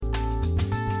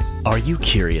Are you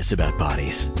curious about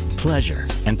bodies, pleasure,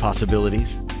 and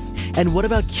possibilities? And what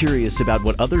about curious about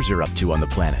what others are up to on the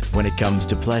planet when it comes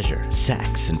to pleasure,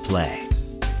 sex, and play?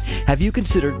 Have you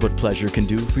considered what pleasure can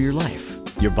do for your life,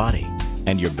 your body,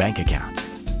 and your bank account?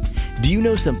 Do you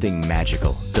know something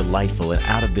magical, delightful, and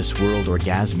out of this world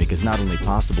orgasmic is not only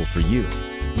possible for you,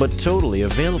 but totally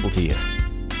available to you?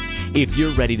 If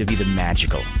you're ready to be the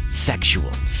magical,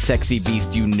 sexual, sexy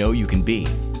beast you know you can be,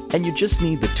 and you just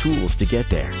need the tools to get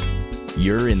there,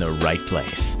 you're in the right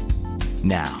place.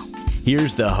 Now,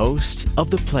 here's the host of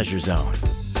The Pleasure Zone,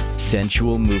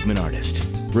 sensual movement artist,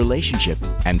 relationship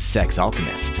and sex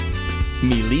alchemist,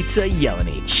 Milica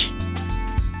Jelenic.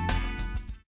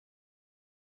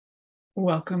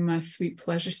 Welcome, sweet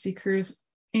pleasure seekers.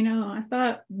 I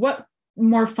thought, what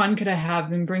more fun could I have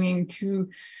than bringing two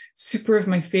super of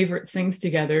my favorite things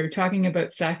together, talking about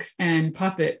sex and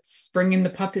puppets, bringing the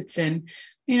puppets in.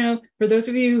 For those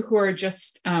of you who are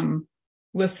just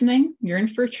listening, you're in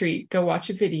for a treat. Go watch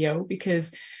a video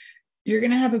because you're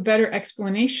going to have a better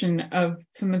explanation of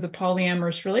some of the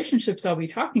polyamorous relationships I'll be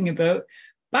talking about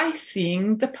by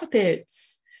seeing the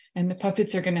puppets. And the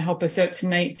puppets are going to help us out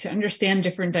tonight to understand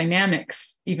different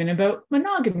dynamics, even about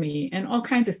monogamy and all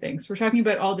kinds of things. We're talking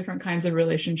about all different kinds of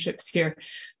relationships here.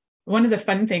 One of the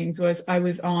fun things was I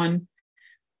was just,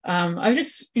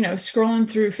 scrolling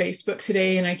through Facebook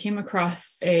today, and I came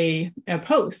across a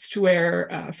post where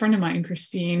a friend of mine,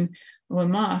 Christine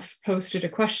Lamas, posted a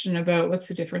question about what's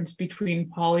the difference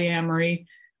between polyamory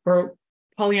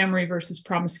versus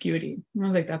promiscuity. And I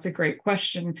was like, that's a great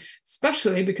question,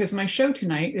 especially because my show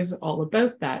tonight is all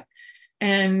about that.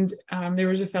 And there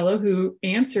was a fellow who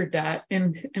answered that,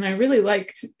 and I really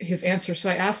liked his answer.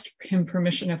 So I asked him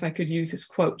permission if I could use his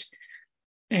quote.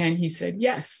 And he said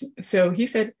yes. So he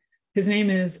said, his name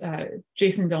is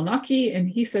Jason Delnacki, and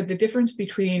he said the difference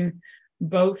between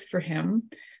both for him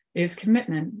is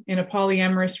commitment. In a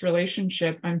polyamorous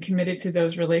relationship, I'm committed to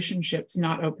those relationships,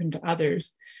 not open to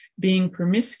others. Being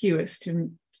promiscuous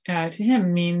to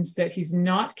him means that he's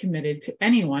not committed to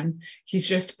anyone. He's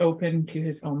just open to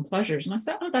his own pleasures. And I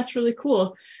thought, oh, that's really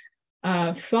cool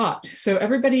thought. So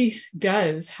everybody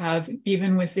does have,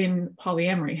 even within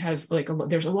polyamory, has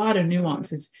there's a lot of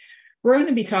nuances. We're going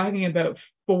to be talking about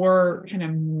 4 kind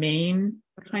of main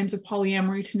kinds of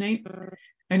polyamory tonight.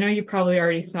 I know you probably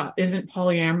already thought, isn't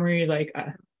polyamory like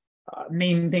a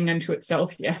main thing unto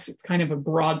itself? Yes, it's kind of a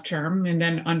broad term. And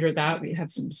then under that, we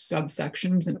have some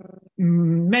subsections and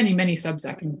many, many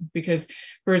subsections, because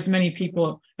for as many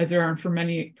people as there are for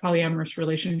many polyamorous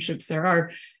relationships, there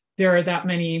are that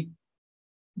many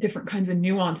different kinds of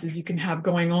nuances you can have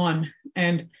going on.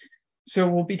 And so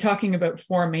we'll be talking about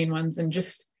 4 main ones and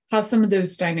just how some of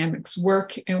those dynamics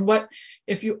work, and what,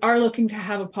 if you are looking to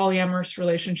have a polyamorous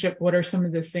relationship, what are some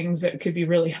of the things that could be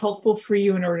really helpful for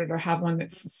you in order to have one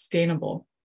that's sustainable.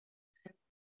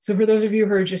 So for those of you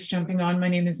who are just jumping on, my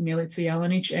name is Milica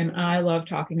Jelenic, and I love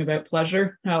talking about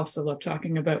pleasure. I also love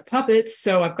talking about puppets.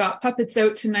 So I've got puppets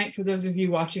out tonight for those of you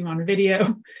watching on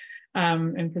video.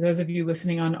 And for those of you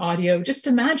listening on audio, just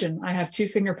imagine I have 2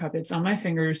 finger puppets on my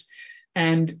fingers,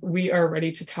 and we are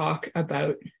ready to talk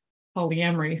about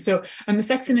polyamory. So I'm a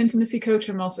sex and intimacy coach.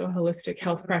 I'm also a holistic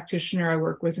health practitioner. I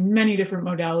work with many different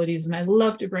modalities, and I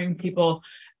love to bring people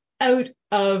out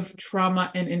of trauma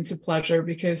and into pleasure,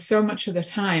 because so much of the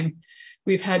time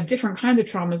we've had different kinds of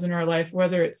traumas in our life,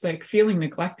 whether it's like feeling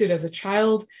neglected as a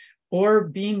child, or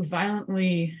being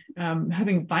violently,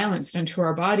 having violence done to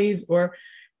our bodies, or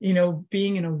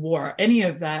being in a war. Any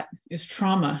of that is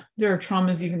trauma. There are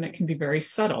traumas even that can be very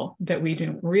subtle that we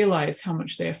didn't realize how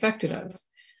much they affected us.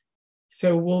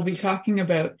 So we'll be talking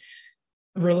about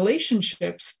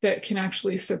relationships that can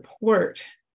actually support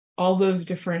all those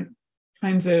different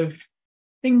kinds of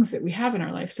things that we have in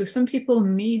our life. So some people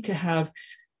need to have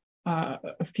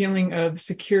a feeling of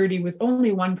security with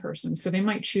only one person. So they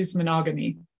might choose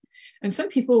monogamy. And some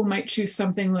people might choose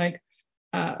something like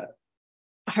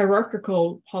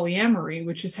hierarchical polyamory,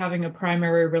 which is having a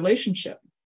primary relationship.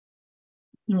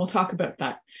 And we'll talk about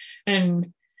that.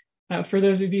 And for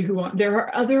those of you who want, there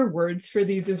are other words for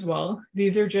these as well.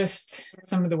 These are just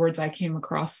some of the words I came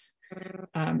across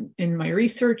in my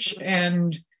research,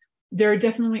 and there are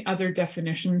definitely other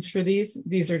definitions for these.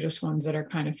 These are just ones that are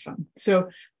kind of fun. So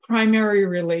primary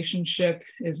relationship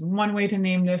is one way to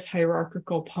name this.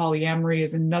 Hierarchical polyamory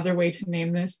is another way to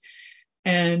name this.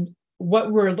 And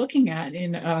what we're looking at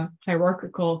in a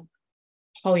hierarchical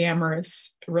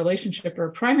polyamorous relationship or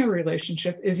primary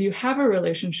relationship is you have a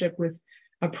relationship with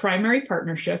a primary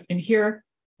partnership. And here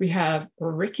we have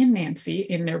Rick and Nancy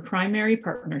in their primary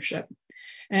partnership.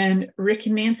 And Rick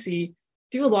and Nancy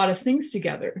do a lot of things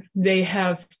together. They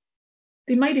have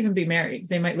they might even be married.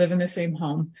 They might live in the same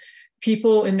home.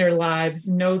 People in their lives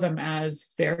know them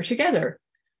as they're together.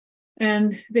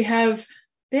 And they have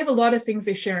a lot of things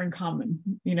they share in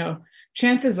common.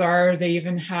 Chances are they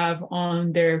even have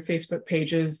on their Facebook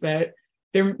pages that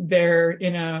they're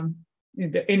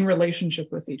in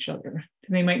relationship with each other.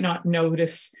 They might not note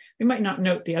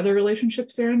the other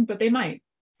relationships they're in, but they might.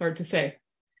 It's hard to say.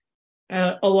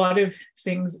 A lot of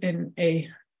things in a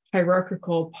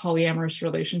hierarchical polyamorous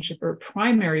relationship or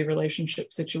primary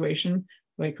relationship situation,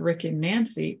 like Rick and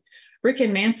Nancy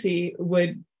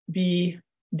would be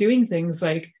doing things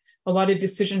like a lot of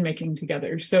decision making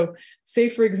together. So say,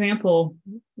 for example,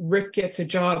 Rick gets a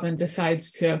job and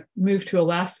decides to move to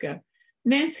Alaska.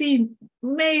 Nancy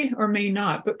may or may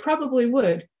not, but probably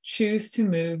would choose to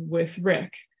move with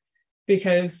Rick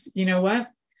because you know what?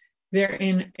 They're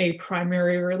in a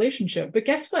primary relationship. But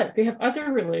guess what? They have other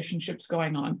relationships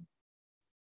going on.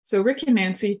 So Rick and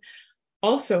Nancy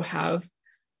also have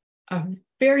a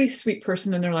very sweet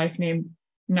person in their life named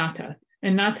Nata.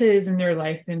 And Nata is in their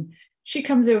life, and she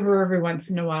comes over every once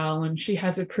in a while, and she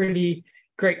has a pretty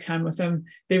great time with them.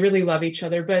 They really love each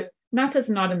other, but Nata's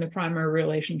not in the primary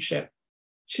relationship.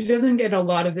 She doesn't get a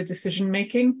lot of the decision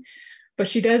making, but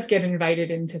she does get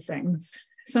invited into things.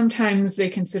 Sometimes they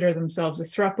consider themselves a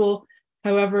throuple.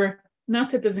 However,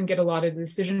 Nata doesn't get a lot of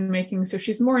decision making, so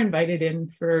she's more invited in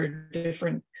for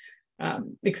different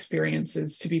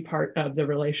experiences to be part of the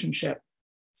relationship.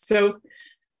 So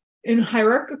in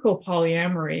hierarchical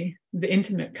polyamory, the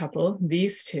intimate couple,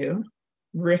 these two,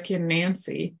 Rick and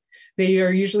Nancy, they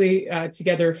are usually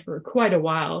together for quite a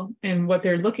while. And what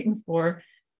they're looking for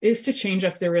is to change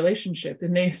up their relationship.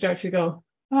 And they start to go,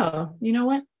 oh, you know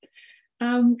what?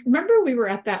 Remember we were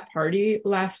at that party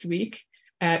last week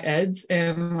at Ed's,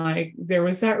 and like there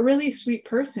was that really sweet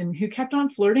person who kept on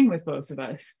flirting with both of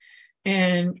us.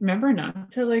 And remember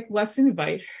not to let's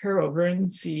invite her over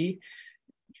and see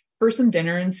for some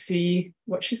dinner and see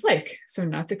what she's like. So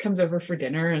Nata comes over for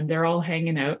dinner and they're all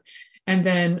hanging out. And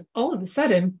then all of a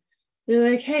sudden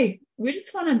they're like, hey, we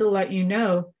just wanted to let you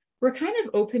know we're kind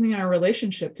of opening our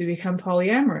relationship to become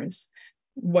polyamorous.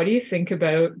 What do you think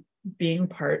about being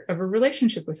part of a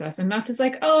relationship with us? And Nata's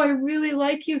like, oh, I really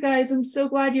like you guys. I'm so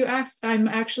glad you asked. I'm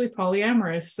actually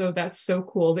polyamorous. So that's so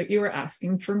cool that you were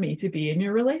asking for me to be in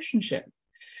your relationship.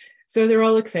 So they're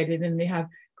all excited and they have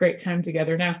great time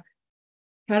together. Now,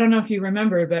 I don't know if you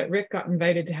remember, but Rick got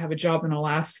invited to have a job in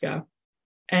Alaska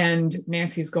and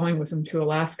Nancy's going with him to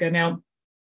Alaska. Now,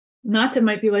 Nata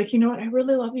might be like, you know what? I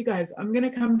really love you guys. I'm going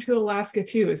to come to Alaska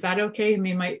too. Is that okay? And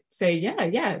they might say,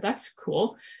 yeah, that's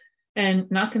cool.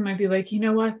 And Nata might be like, you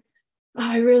know what?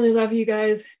 Oh, I really love you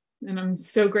guys. And I'm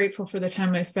so grateful for the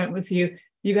time I spent with you.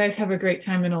 You guys have a great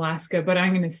time in Alaska, but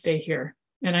I'm going to stay here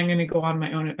and I'm going to go on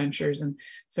my own adventures. And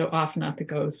so off Nata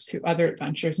goes to other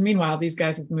adventures. Meanwhile, these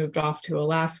guys have moved off to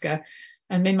Alaska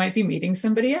and they might be meeting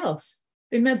somebody else.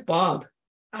 They met Bob.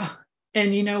 Oh,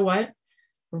 and you know what?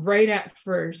 Right at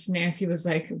first, Nancy was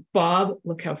like, Bob,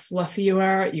 look how fluffy you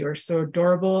are. You are so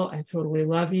adorable. I totally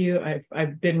love you.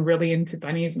 I've been really into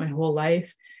bunnies my whole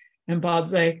life. And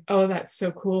Bob's like, oh, that's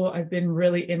so cool. I've been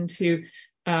really into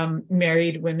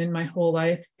married women my whole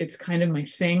life. It's kind of my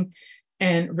thing.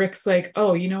 And Rick's like,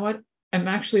 oh, you know what? I'm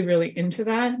actually really into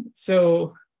that.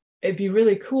 So it'd be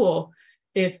really cool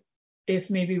if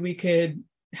maybe we could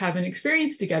have an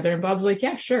experience together. And Bob's like,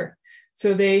 yeah, sure.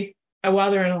 So they,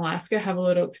 while they're in Alaska, have a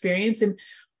little experience, and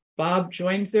Bob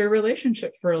joins their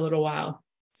relationship for a little while.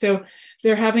 So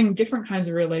they're having different kinds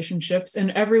of relationships,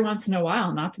 and every once in a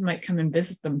while, Nata might come and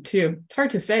visit them too. It's hard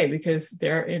to say because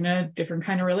they're in a different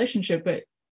kind of relationship, but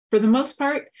for the most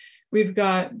part, we've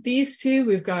got these two,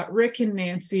 we've got Rick and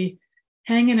Nancy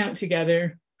hanging out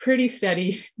together, pretty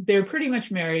steady. They're pretty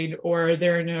much married, or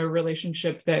they're in a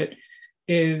relationship that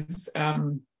is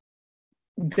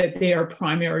that they are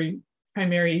primary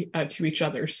to each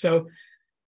other. So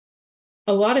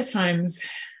a lot of times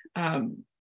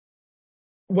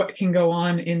what can go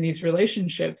on in these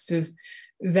relationships is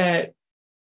that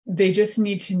they just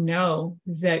need to know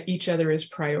that each other is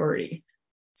priority.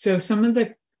 So some of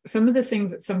the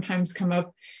things that sometimes come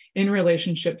up in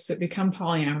relationships that become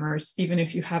polyamorous, even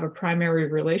if you have a primary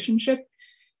relationship,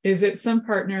 is that some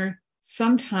partner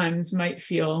sometimes might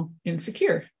feel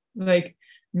insecure. Like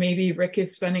maybe Rick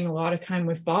is spending a lot of time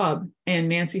with Bob and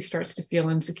Nancy starts to feel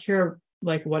insecure.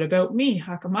 Like, what about me?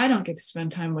 How come I don't get to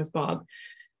spend time with Bob?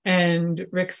 And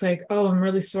Rick's like, oh, I'm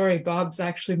really sorry. Bob's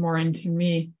actually more into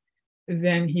me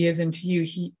than he is into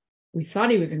you. We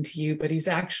thought he was into you, but he's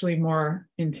actually more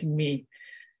into me.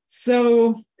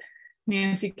 So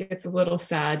Nancy gets a little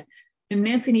sad, and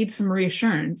Nancy needs some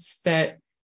reassurance that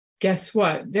guess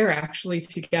what? They're actually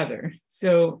together.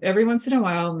 So every once in a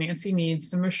while, Nancy needs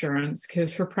some assurance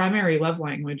because her primary love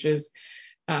language is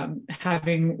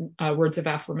having words of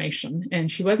affirmation.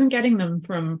 And she wasn't getting them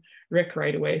from Rick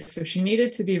right away. So she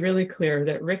needed to be really clear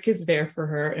that Rick is there for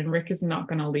her and Rick is not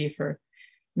going to leave her.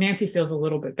 Nancy feels a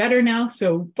little bit better now.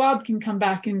 So Bob can come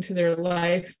back into their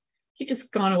life. He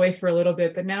just gone away for a little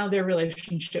bit, but now their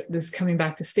relationship is coming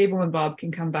back to stable and Bob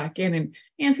can come back in. And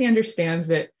Nancy understands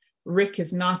that Rick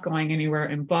is not going anywhere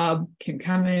and Bob can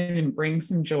come in and bring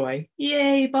some joy.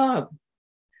 Yay, Bob.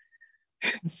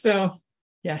 So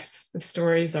yes, the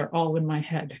stories are all in my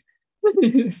head.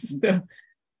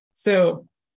 so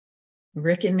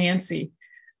Rick and Nancy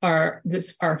are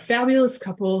a fabulous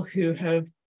couple who have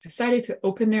decided to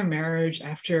open their marriage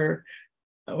after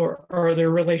or their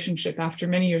relationship after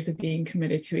many years of being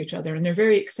committed to each other. And they're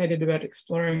very excited about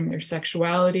exploring their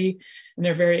sexuality, and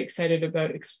they're very excited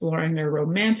about exploring their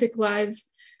romantic lives.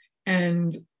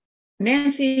 And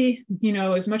Nancy,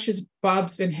 as much as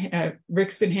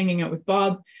Rick's been hanging out with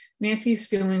Bob, Nancy's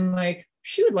feeling like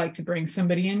she would like to bring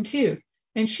somebody in too.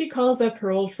 And she calls up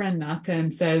her old friend Nata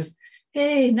and says,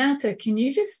 hey, Nata, can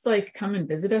you just come and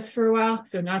visit us for a while?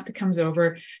 So Nata comes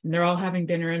over and they're all having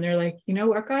dinner and they're like, you know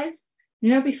what, guys?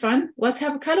 It'd be fun. Let's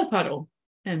have a cuddle puddle.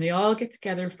 And they all get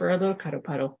together for a little cuddle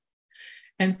puddle.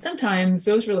 And sometimes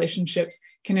those relationships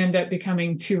can end up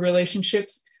becoming two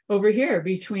relationships over here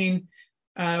between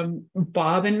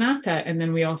Bob and Nata. And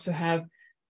then we also have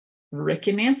Rick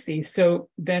and Nancy. So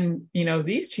then,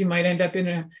 these two might end up in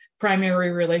a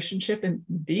primary relationship and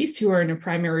these two are in a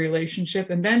primary relationship.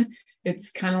 And then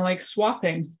it's kind of like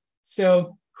swapping.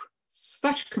 So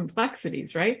such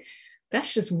complexities, right?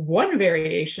 That's just one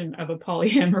variation of a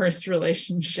polyamorous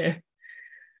relationship.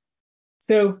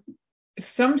 So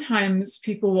sometimes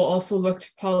people will also look to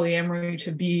polyamory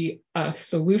to be a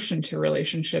solution to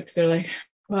relationships. They're like,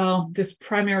 well, this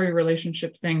primary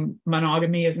relationship thing,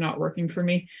 monogamy, is not working for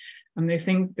me. And they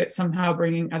think that somehow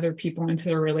bringing other people into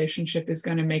their relationship is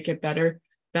going to make it better.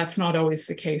 That's not always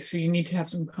the case. So you need to have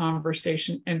some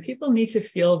conversation and people need to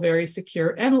feel very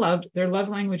secure and loved. Their love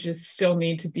languages still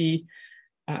need to be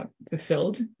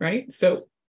fulfilled, right? So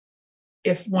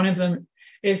if one of them,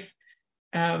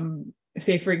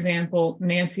 say, for example,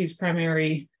 Nancy's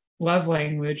primary love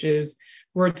language is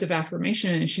words of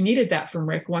affirmation, and she needed that from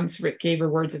Rick. Once Rick gave her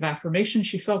words of affirmation,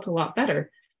 she felt a lot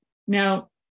better. Now,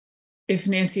 if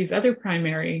Nancy's other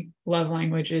primary love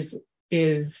language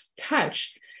is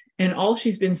touch, and all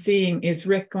she's been seeing is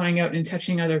Rick going out and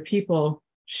touching other people,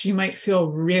 she might feel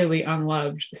really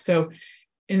unloved. So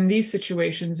in these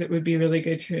situations, it would be really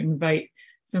good to invite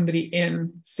somebody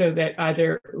in so that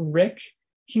either Rick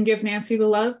can give Nancy the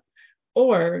love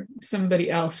or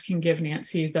somebody else can give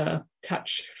Nancy the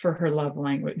touch for her love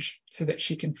language so that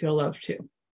she can feel loved too.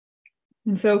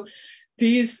 And so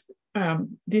these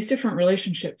different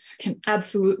relationships can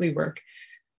absolutely work.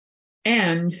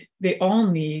 And they all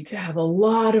need to have a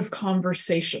lot of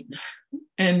conversation.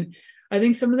 And I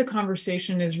think some of the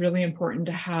conversation is really important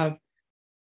to have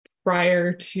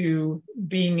prior to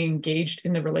being engaged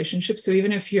in the relationship. So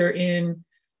even if you're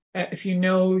if you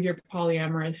know you're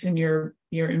polyamorous and you're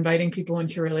inviting people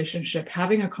into your relationship,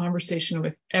 having a conversation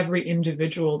with every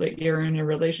individual that you're in a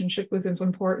relationship with is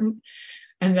important.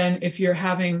 And then if you're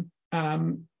having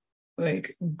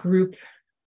group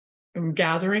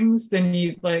gatherings, then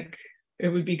it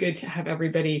would be good to have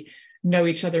everybody know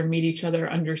each other, meet each other,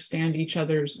 understand each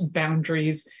other's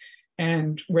boundaries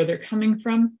and where they're coming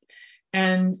from.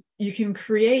 And you can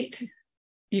create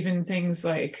even things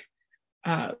like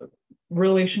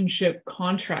relationship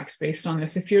contracts based on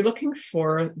this. If you're looking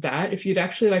for that, if you'd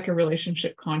actually like a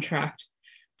relationship contract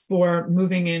for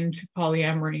moving into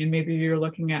polyamory, and maybe you're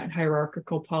looking at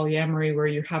hierarchical polyamory where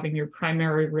you're having your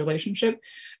primary relationship,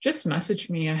 just message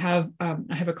me. I have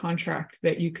a contract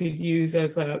that you could use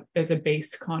as a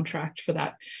base contract for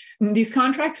that. And these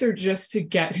contracts are just to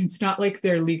it's not like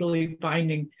they're legally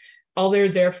binding. All they're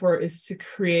there for is to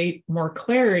create more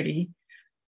clarity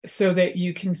so that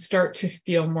you can start to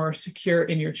feel more secure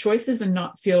in your choices and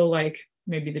not feel like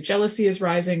maybe the jealousy is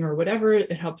rising or whatever.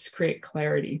 It helps create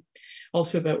clarity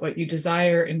also about what you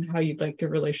desire and how you'd like the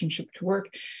relationship to work.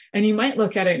 And you might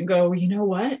look at it and go, you know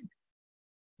what?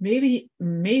 Maybe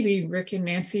Rick and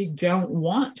Nancy don't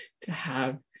want to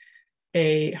have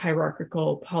a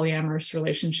hierarchical polyamorous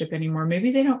relationship anymore.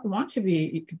 Maybe they don't want to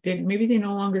be, maybe they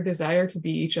no longer desire to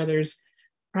be each other's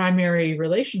primary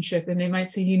relationship. And they might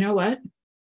say, you know what?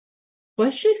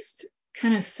 Let's just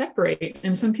kind of separate.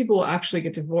 And some people will actually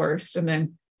get divorced and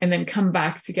then come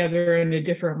back together in a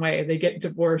different way. They get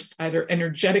divorced either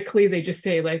energetically, they just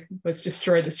say let's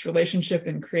destroy this relationship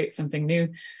and create something new.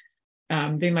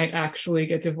 they might actually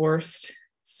get divorced.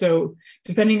 So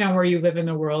depending on where you live in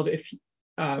the world,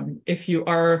 if you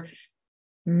are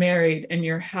married and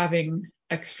you're having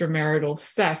extramarital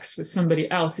sex with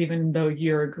somebody else, even though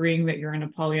you're agreeing that you're in a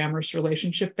polyamorous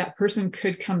relationship, that person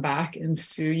could come back and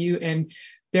sue you. And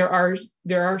there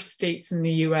are states in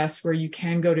the US where you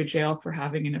can go to jail for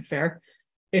having an affair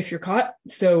if you're caught.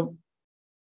 So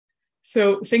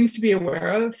things to be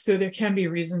aware of. So there can be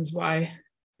reasons why,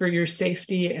 for your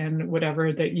safety and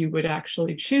whatever, that you would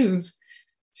actually choose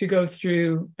to go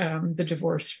through the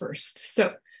divorce first.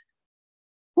 So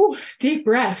deep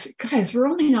breath. Guys, we're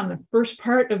only on the first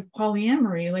part of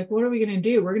polyamory. Like, what are we going to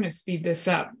do? We're going to speed this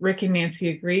up. Rick and Nancy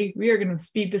agree. We are going to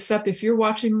speed this up. If you're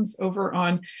watching this over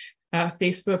on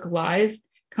Facebook Live,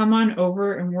 come on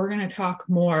over and we're going to talk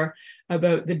more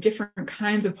about the different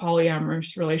kinds of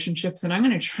polyamorous relationships. And I'm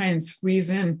going to try and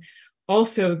squeeze in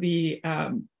also the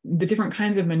different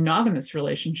kinds of monogamous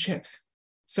relationships.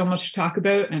 So much to talk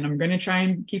about, and I'm going to try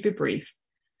and keep it brief.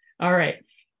 All right,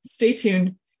 stay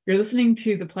tuned. You're listening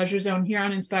to The Pleasure Zone here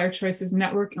on Inspired Choices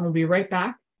Network, and we'll be right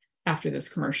back after this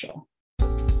commercial.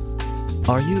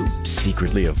 Are you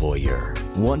secretly a voyeur,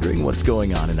 wondering what's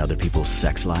going on in other people's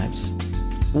sex lives?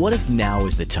 What if now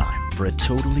is the time for a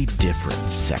totally different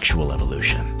sexual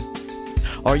evolution?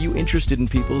 Are you interested in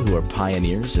people who are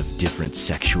pioneers of different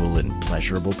sexual and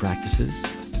pleasurable practices?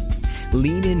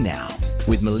 Lean in now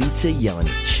with Milica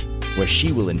Jelenic, where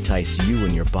she will entice you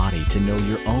and your body to know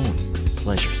your own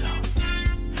pleasure zone.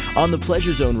 On the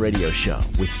Pleasure Zone radio show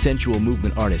with sensual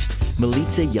movement artist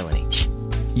Milica Jelenic,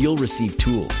 you'll receive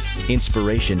tools,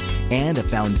 inspiration, and a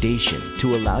foundation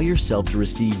to allow yourself to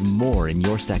receive more in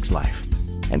your sex life,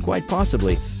 and quite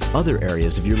possibly other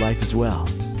areas of your life as well.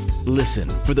 Listen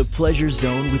for the Pleasure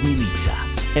Zone with Milica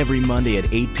every Monday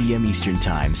at 8 p.m. Eastern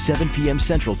Time, 7 p.m.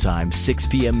 Central Time, 6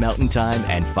 p.m. Mountain Time,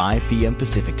 and 5 p.m.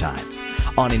 Pacific Time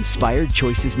on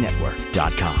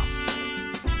InspiredChoicesNetwork.com.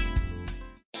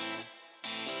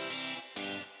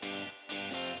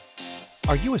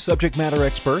 Are you a subject matter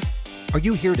expert? Are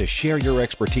you here to share your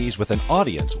expertise with an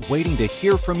audience waiting to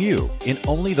hear from you in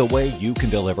only the way you can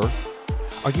deliver?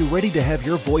 Are you ready to have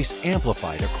your voice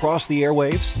amplified across the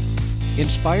airwaves?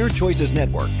 Inspired Choices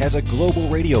Network has a global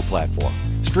radio platform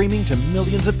streaming to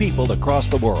millions of people across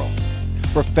the world.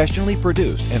 Professionally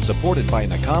produced and supported by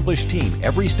an accomplished team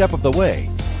every step of the way,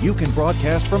 you can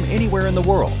broadcast from anywhere in the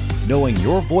world, knowing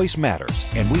your voice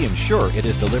matters, and we ensure it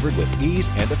is delivered with ease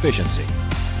and efficiency.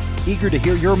 Eager to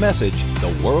hear your message,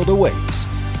 the world awaits.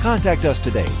 Contact us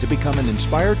today to become an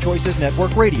Inspired Choices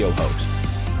Network radio host.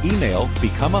 Email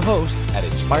become a host at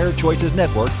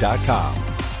inspiredchoicesnetwork.com.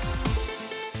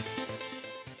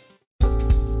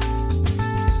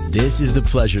 This is The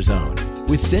Pleasure Zone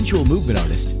with sensual movement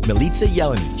artist Milica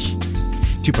Jelenic.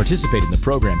 To participate in the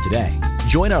program today,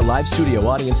 join our live studio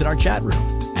audience in our chat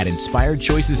room at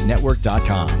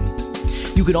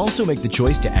inspiredchoicesnetwork.com. You can also make the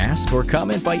choice to ask or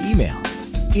comment by email.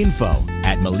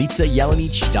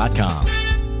 info@milicajelenic.com.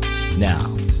 Now,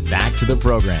 back to the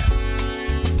program.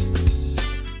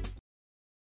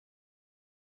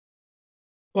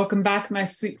 Welcome back, my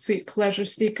sweet, sweet pleasure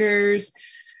seekers.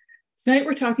 Tonight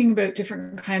we're talking about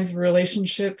different kinds of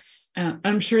relationships.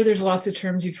 I'm sure there's lots of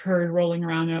terms you've heard rolling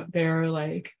around out there,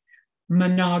 like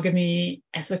monogamy,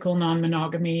 ethical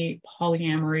non-monogamy,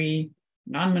 polyamory,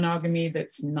 non-monogamy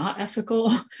that's not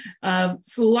ethical.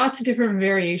 So lots of different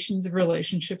variations of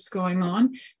relationships going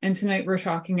on. And tonight we're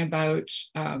talking about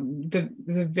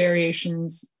the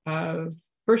variations of,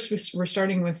 first we're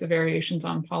starting with the variations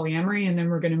on polyamory, and then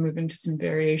we're going to move into some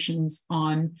variations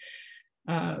on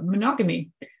monogamy.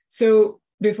 So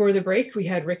before the break, we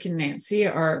had Rick and Nancy,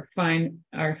 our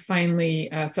finely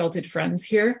felted friends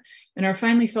here. And our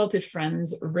finely felted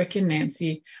friends, Rick and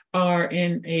Nancy, are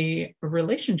in a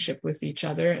relationship with each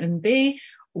other. And they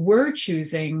were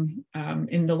choosing,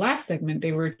 in the last segment,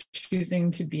 they were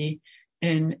choosing to be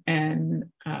in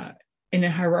a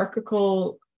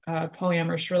hierarchical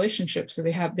polyamorous relationship. So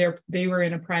they were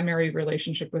in a primary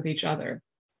relationship with each other.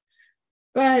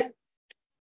 But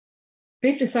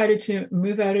they've decided to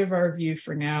move out of our view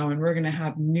for now, and we're going to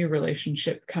have a new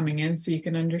relationship coming in so you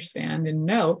can understand and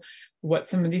know what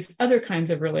some of these other kinds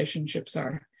of relationships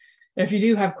are. If you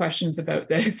do have questions about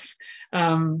this,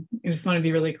 I just want to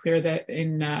be really clear that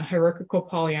in hierarchical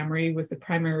polyamory with the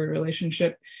primary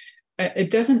relationship, it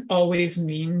doesn't always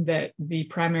mean that the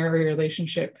primary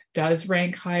relationship does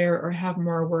rank higher or have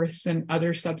more worth than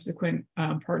other subsequent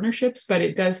partnerships, but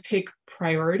it does take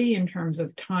priority in terms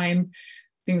of time,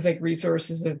 things like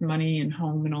resources of money and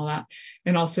home and all that,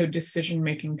 and also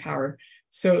decision-making power.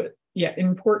 So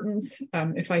importance.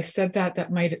 If I said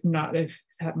that might not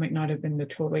have been the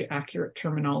totally accurate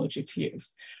terminology to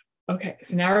use. Okay,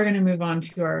 so now we're going to move on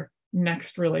to our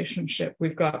next relationship.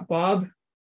 We've got Bob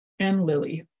and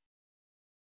Lily.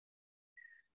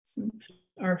 So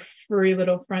our furry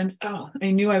little friends. Oh,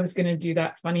 I knew I was going to do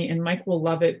that funny, and Mike will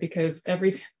love it, because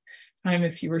every time,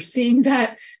 if you were seeing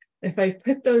that, if I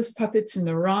put those puppets in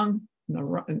the wrong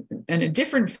and at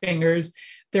different fingers,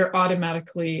 they're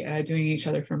automatically doing each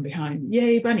other from behind.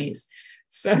 Yay, bunnies.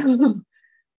 So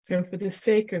for the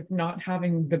sake of not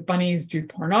having the bunnies do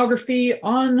pornography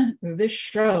on this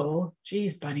show,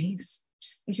 geez, bunnies,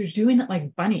 you're doing it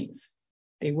like bunnies.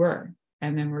 They were.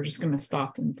 And then we're just going to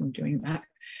stop them from doing that.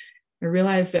 I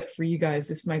realize that for you guys,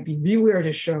 this might be the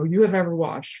weirdest show you have ever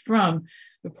watched from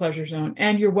the Pleasure Zone.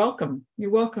 And you're welcome.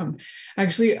 You're welcome.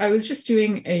 Actually, I was just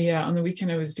doing on the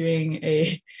weekend, I was doing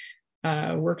a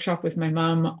workshop with my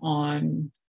mom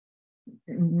on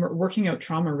working out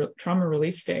trauma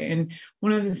release day. And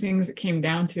one of the things that came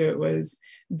down to it was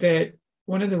that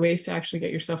one of the ways to actually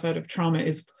get yourself out of trauma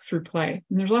is through play.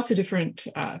 And there's lots of different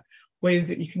ways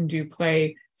that you can do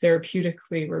play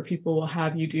therapeutically, where people will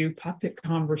have you do puppet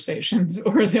conversations,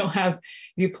 or they'll have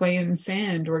you play in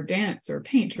sand or dance or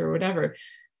paint or whatever.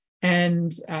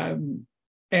 And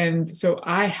so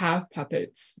I have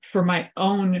puppets for my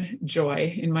own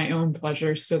joy, in my own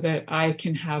pleasure, so that I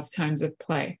can have times of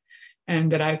play,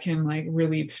 and that I can like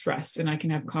relieve stress, and I can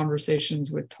have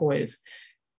conversations with toys.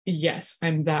 Yes,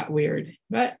 I'm that weird,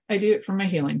 but I do it for my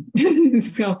healing.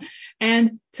 So,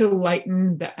 and to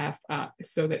lighten the F up,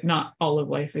 so that not all of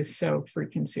life is so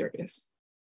freaking serious.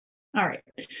 All right.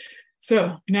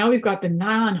 So now we've got the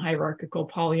non-hierarchical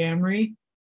polyamory.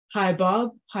 Hi,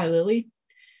 Bob. Hi, Lily.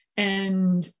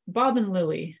 And Bob and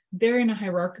Lily, they're in a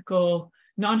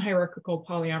non-hierarchical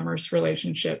polyamorous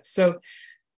relationship. So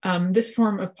this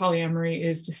form of polyamory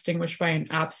is distinguished by an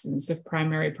absence of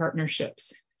primary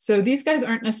partnerships. So these guys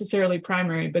aren't necessarily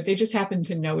primary, but they just happen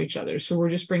to know each other. So we're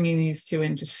just bringing these two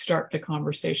in to start the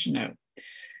conversation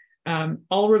out.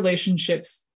 All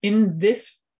relationships in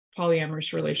this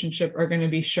polyamorous relationship are going to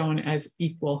be shown as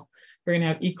equal. We're going to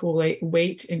have equal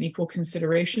weight and equal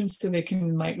consideration, so they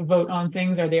can like vote on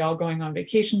things. Are they all going on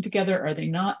vacation together? Are they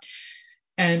not?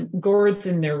 And Gord's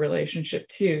in their relationship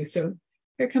too. So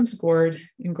here comes Gord,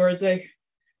 and Gord's like,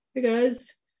 hey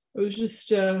guys, I was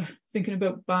just thinking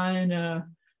about buying a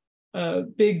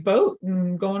big boat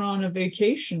and going on a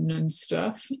vacation and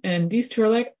stuff. And these two are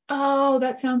like, oh,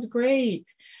 that sounds great.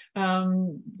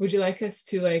 Would you like us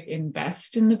to like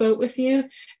invest in the boat with you?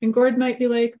 And Gord might be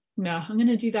like, no, I'm going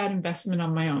to do that investment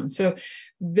on my own. So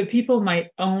the people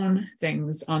might own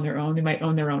things on their own. They might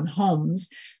own their own homes.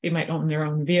 They might own their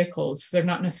own vehicles. They're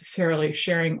not necessarily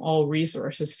sharing all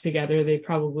resources together. They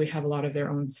probably have a lot of their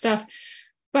own stuff.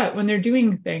 But when they're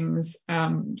doing things,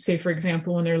 say, for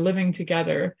example, when they're living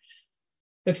together,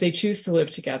 if they choose to live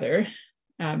together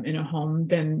in a home,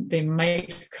 then they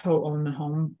might co-own the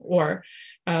home, or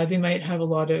they might have a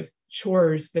lot of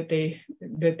chores that they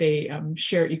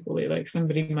share equally. Like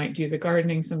somebody might do the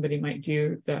gardening, somebody might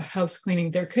do the house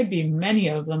cleaning. There could be many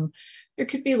of them. There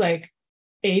could be like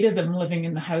 8 of them living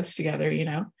in the house together, you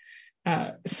know.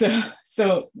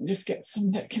 So just get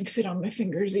some that can fit on my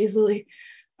fingers easily.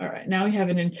 All right, now we have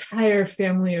an entire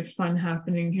family of fun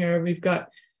happening here. We've got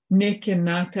Nick and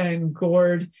Nata and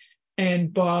Gord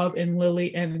and Bob and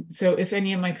Lily. And so if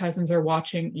any of my cousins are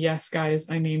watching, yes, guys,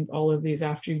 I named all of these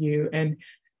after you. And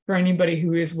for anybody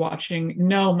who is watching,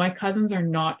 no, my cousins are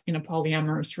not in a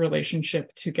polyamorous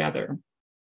relationship together.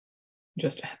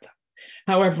 Just a heads up.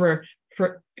 However,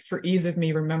 for ease of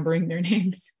me remembering their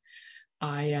names,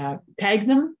 I tagged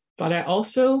them, but I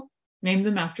also named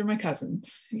them after my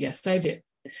cousins. Yes, I did.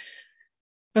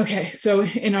 Okay, so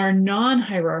in our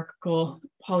non-hierarchical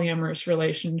polyamorous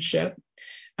relationship,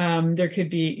 there could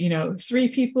be, 3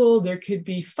 people, there could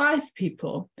be 5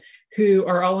 people who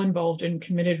are all involved in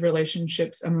committed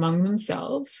relationships among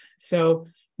themselves. So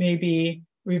maybe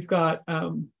we've got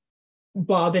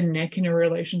Bob and Nick in a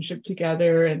relationship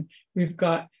together, and we've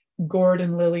got Gord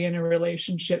and Lily in a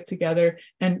relationship together,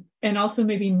 and also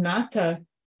maybe Nata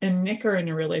and Nick are in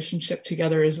a relationship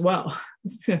together as well.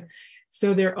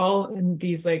 So they're all in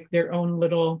these like their own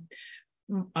little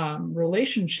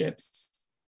relationships,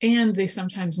 and they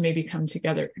sometimes maybe come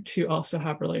together to also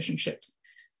have relationships.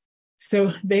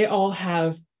 So they all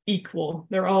have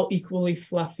they're all equally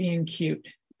fluffy and cute,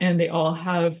 and they all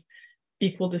have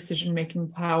equal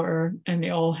decision-making power, and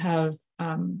they all have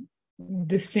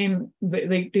the same,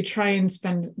 they try and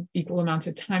spend equal amounts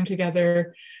of time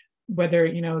together,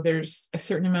 whether, there's a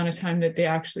certain amount of time that they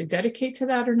actually dedicate to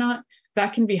that or not.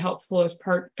 That can be helpful as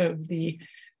part of the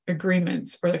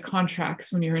agreements or the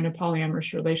contracts when you're in a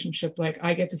polyamorous relationship, like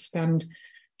I get to spend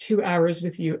 2 hours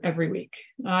with you every week.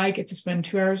 I get to spend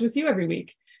 2 hours with you every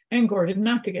week. And Gordon and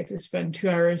Nata get to spend 2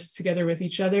 hours together with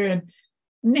each other. And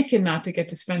Nick and Nata get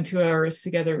to spend 2 hours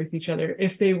together with each other.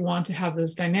 If they want to have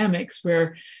those dynamics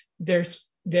where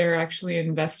they're actually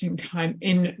investing time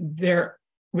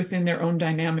within their own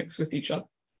dynamics with each other.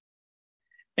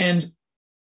 And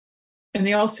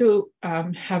they also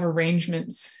have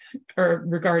arrangements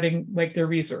regarding like their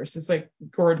resources. Like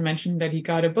Gord mentioned that he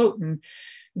got a boat, and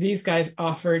these guys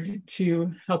offered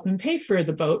to help him pay for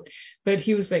the boat, but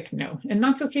he was like, no. And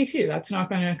that's okay too. That's not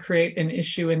going to create an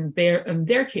issue in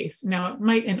their case. Now, it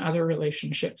might in other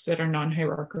relationships that are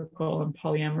non-hierarchical and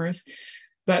polyamorous.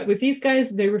 But with these guys,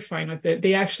 they were fine with it.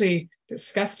 They actually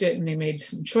discussed it and they made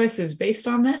some choices based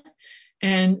on that.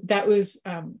 And that was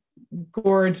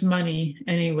Gord's money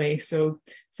anyway. So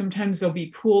sometimes there'll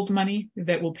be pooled money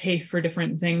that will pay for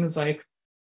different things, like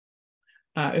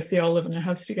if they all live in a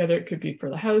house together, it could be for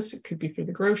the house, it could be for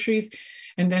the groceries.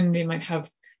 And then they might have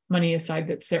money aside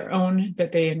that's their own,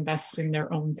 that they invest in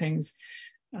their own things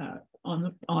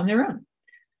on their own.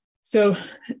 So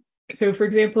for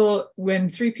example, when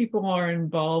 3 people are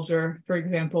involved, or for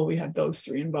example, we had those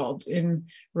 3 involved in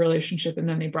relationship, and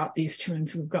then they brought these 2 in,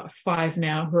 so we've got 5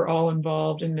 now who are all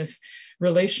involved in this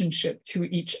relationship to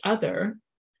each other,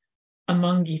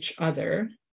 among each other,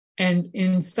 and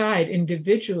inside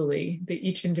individually, they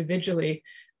each individually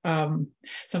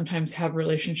sometimes have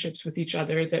relationships with each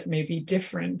other that may be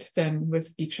different than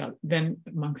with each other, than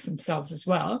amongst themselves as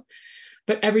well.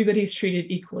 But everybody's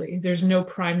treated equally. There's no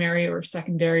primary or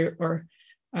secondary or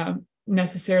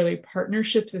necessarily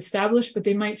partnerships established, but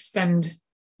they might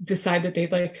decide that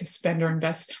they'd like to spend or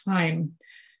invest time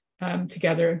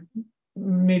together,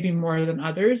 maybe more than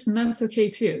others, and that's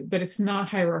okay too. But it's not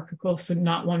hierarchical, so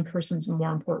not one person's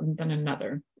more important than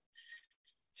another.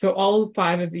 So all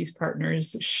 5 of these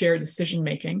partners share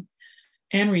decision-making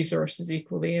and resources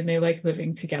equally, and they like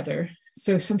living together.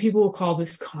 So some people will call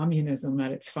this communism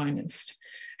at its finest,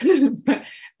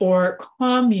 or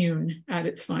commune at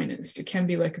its finest. It can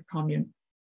be like a commune.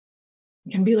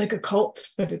 It can be like a cult,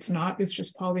 but it's not. It's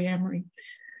just polyamory.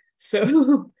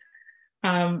 So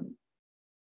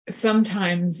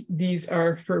sometimes these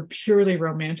are for purely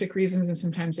romantic reasons, and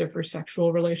sometimes they're for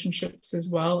sexual relationships as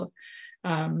well.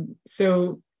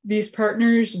 So these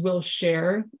partners will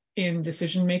share in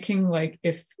decision making. Like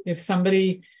if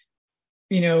somebody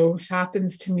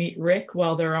happens to meet Rick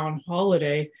while they're on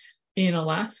holiday in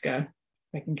Alaska,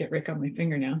 if I can get Rick on my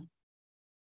finger now,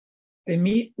 they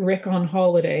meet Rick on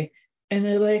holiday and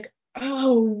they're like,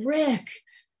 oh, Rick,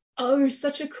 oh, you're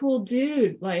such a cool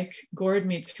dude. Like Gord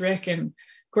meets Rick and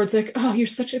Gord's like, oh, you're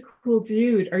such a cool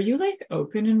dude. Are you like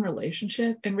open in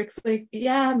relationship? And Rick's like,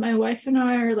 yeah, my wife and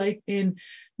I are like in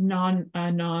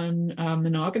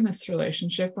non-monogamous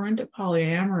relationship. We're into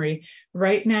polyamory.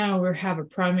 Right now we have a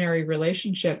primary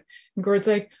relationship. And Gord's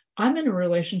like, I'm in a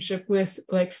relationship with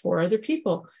like 4 other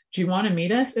people. Do you want to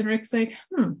meet us? And Rick's like,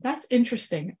 that's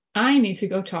interesting. I need to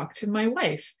go talk to my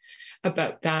wife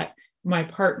about that. My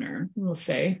partner, we'll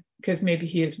say, because maybe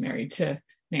he is married to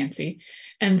Nancy.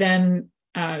 And then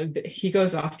he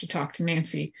goes off to talk to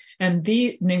Nancy, and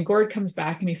then Gord comes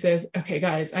back and he says, okay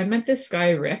guys, I met this guy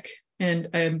Rick, and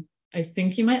I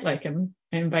think you might like him.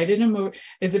 I invited him over.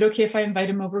 Is it okay if I invite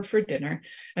him over for dinner?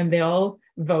 And they all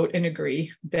vote and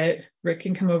agree that Rick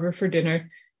can come over for dinner.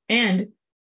 And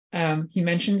he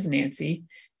mentions Nancy,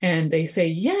 and they say,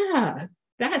 yeah,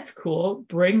 that's cool,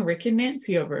 bring Rick and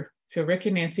Nancy over. So Rick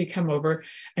and Nancy come over,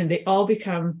 and they all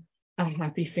become a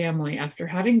happy family after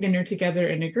having dinner together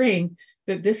and agreeing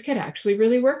that this could actually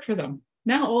really work for them.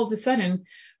 Now, all of a sudden,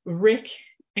 Rick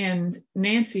and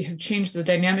Nancy have changed the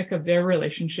dynamic of their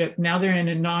relationship. Now they're in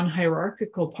a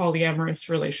non-hierarchical polyamorous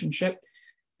relationship.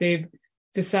 They've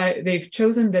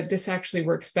chosen that this actually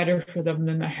works better for them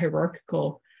than the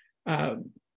hierarchical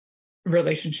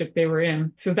relationship they were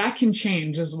in. So that can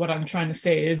change, is what I'm trying to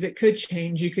say, is it could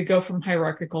change. You could go from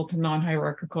hierarchical to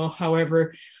non-hierarchical.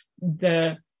 However,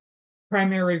 the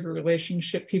primary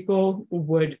relationship people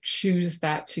would choose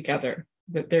that together,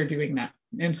 that they're doing that.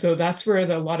 And so that's where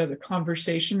a lot of the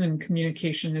conversation and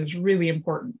communication is really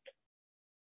important.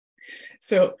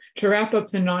 So to wrap up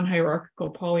the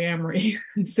non-hierarchical polyamory,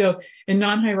 so in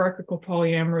non-hierarchical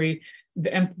polyamory,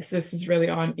 the emphasis is really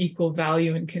on equal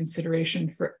value and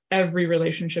consideration for every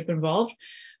relationship involved.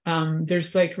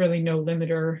 There's like really no limit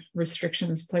or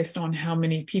restrictions placed on how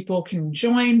many people can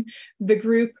join the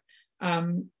group.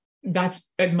 That's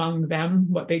among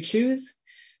them what they choose.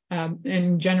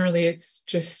 And generally it's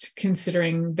just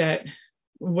considering that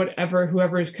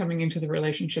whoever is coming into the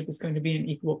relationship is going to be an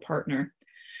equal partner.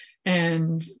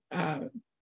 And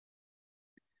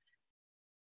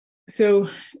so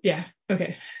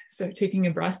taking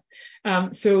a breath.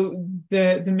 So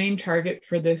the main target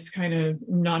for this kind of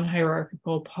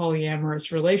non-hierarchical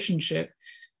polyamorous relationship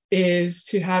is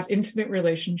to have intimate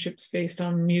relationships based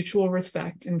on mutual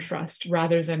respect and trust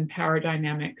rather than power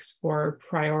dynamics or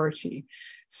priority.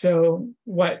 So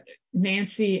what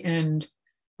Nancy and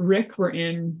Rick were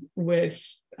in with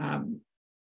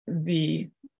the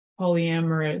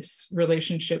polyamorous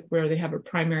relationship where they have a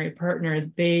primary partner,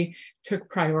 they took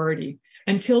priority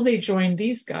until they joined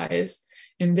these guys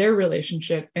in their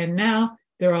relationship. And now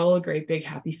they're all a great big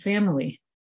happy family.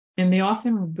 And they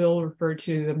often will refer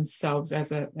to themselves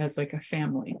as like a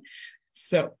family.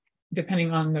 So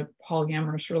depending on the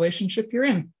polyamorous relationship you're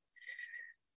in.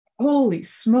 Holy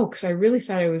smokes, I really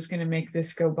thought I was going to make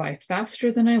this go by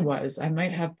faster than I was. I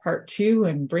might have part 2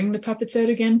 and bring the puppets out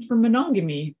again for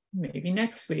monogamy, maybe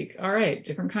next week. All right,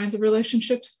 different kinds of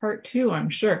relationships, part 2,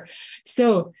 I'm sure.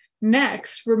 So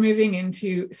next, we're moving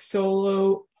into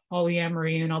solo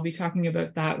polyamory, and I'll be talking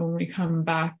about that when we come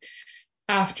back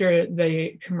after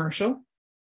the commercial.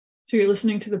 So you're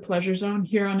listening to The Pleasure Zone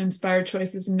here on Inspired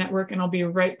Choices Network, and I'll be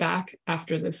right back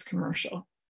after this commercial.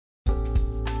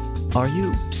 Are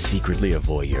you secretly a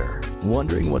voyeur,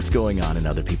 wondering what's going on in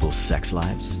other people's sex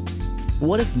lives?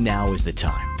 What if now is the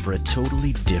time for a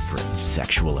totally different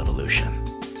sexual evolution?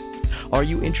 Are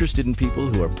you interested in people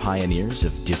who are pioneers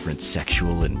of different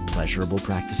sexual and pleasurable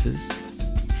practices?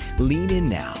 Lean in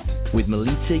now with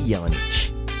Milica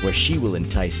Jelenic, where she will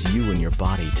entice you and your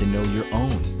body to know your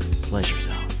own pleasure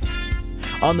zone.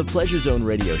 On the Pleasure Zone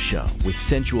radio show with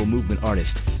sensual movement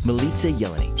artist Milica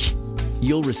Jelenic,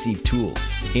 you'll receive tools,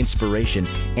 inspiration,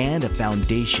 and a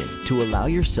foundation to allow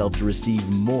yourself to receive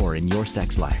more in your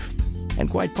sex life, and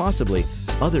quite possibly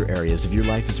other areas of your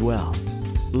life as well.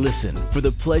 Listen for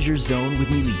The Pleasure Zone with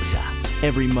Milica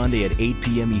every Monday at 8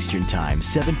 p.m. Eastern Time,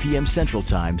 7 p.m. Central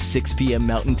Time, 6 p.m.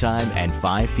 Mountain Time, and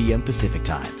 5 p.m. Pacific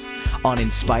Time on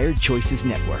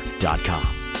InspiredChoicesNetwork.com.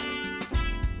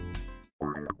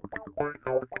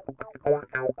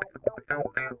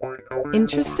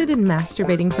 Interested in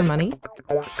masturbating for money,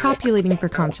 copulating for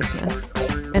consciousness,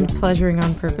 and pleasuring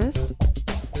on purpose?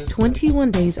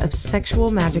 21 Days of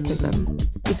Sexual Magicism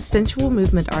with sensual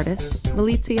movement artist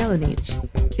Milica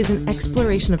Jelenic is an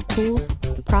exploration of tools,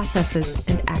 processes,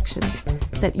 and actions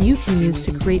that you can use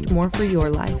to create more for your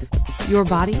life, your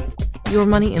body, your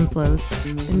money inflows,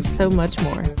 and so much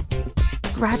more.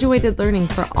 Graduated learning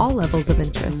for all levels of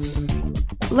interest.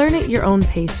 Learn at your own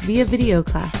pace via video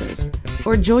classes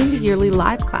or join the yearly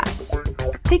live class.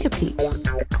 Take a peek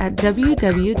at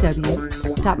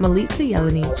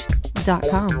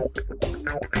www.milicajelienic.com.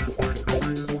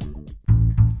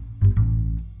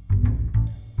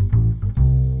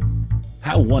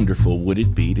 How wonderful would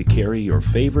it be to carry your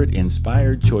favorite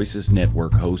Inspired Choices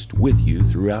Network host with you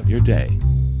throughout your day?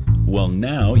 Well,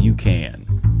 now you can.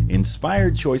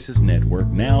 Inspired Choices Network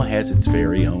now has its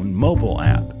very own mobile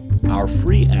app. Our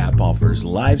free app offers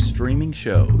live streaming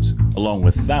shows, along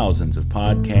with thousands of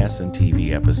podcasts and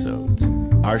TV episodes.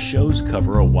 Our shows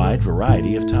cover a wide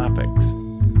variety of topics.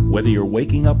 Whether you're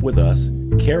waking up with us,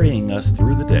 carrying us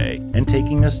through the day, and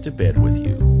taking us to bed with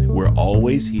you, we're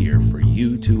always here for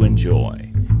you to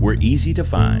enjoy. We're easy to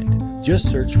find.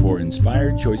 Just search for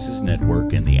Inspired Choices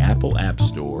Network in the Apple App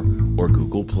Store or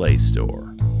Google Play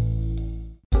Store.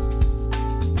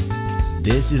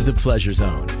 This is The Pleasure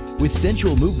Zone with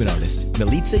sensual movement artist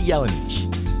Milica Jelenic.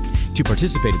 To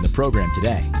participate in the program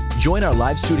today, join our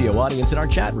live studio audience in our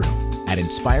chat room at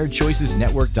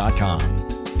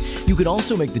InspiredChoicesNetwork.com. You can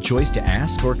also make the choice to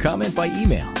ask or comment by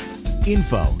email,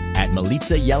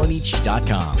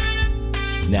 info@milicajelienic.com.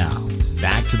 Now,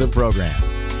 back to the program.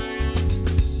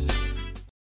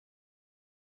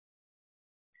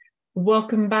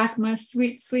 Welcome back, my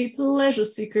sweet, sweet pleasure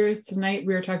seekers. Tonight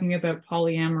we are talking about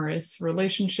polyamorous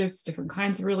relationships, different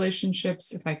kinds of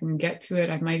relationships. If I can get to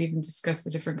it, I might even discuss the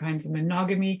different kinds of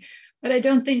monogamy, but I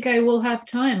don't think I will have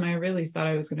time. I really thought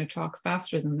I was going to talk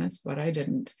faster than this, but I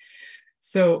didn't.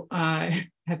 So I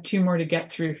have 2 more to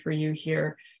get through for you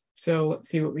here. So let's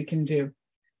see what we can do.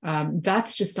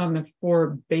 That's just on the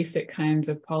 4 basic kinds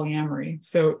of polyamory.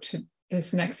 So to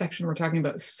this next section, we're talking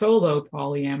about solo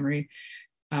polyamory.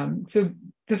 So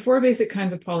the 4 basic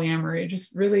kinds of polyamory,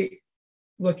 just really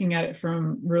looking at it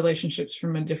from relationships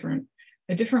from a different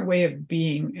way of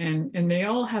being, and they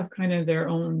all have kind of their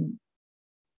own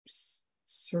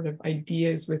sort of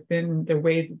ideas within the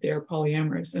way that they are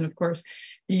polyamorous. And of course,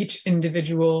 each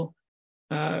individual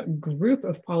group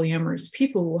of polyamorous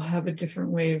people will have a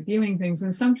different way of viewing things,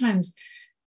 and sometimes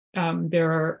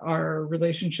there are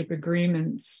relationship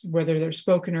agreements, whether they're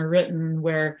spoken or written,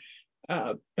 where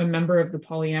a member of the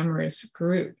polyamorous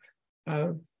group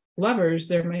of lovers,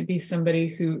 there might be somebody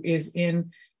who is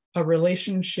in a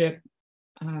relationship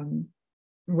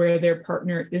where their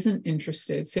partner isn't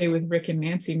interested. Say with Rick and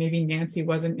Nancy, maybe Nancy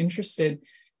wasn't interested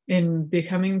in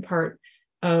becoming part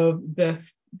of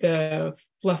the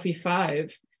fluffy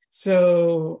five.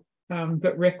 So,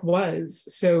 but Rick was.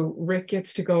 So Rick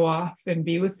gets to go off and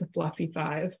be with the fluffy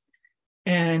five,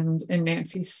 and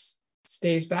Nancy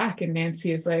stays back. And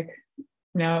Nancy is like,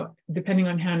 now, depending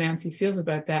on how Nancy feels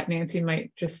about that, Nancy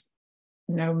might just,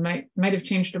 might have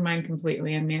changed her mind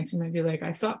completely. And Nancy might be like,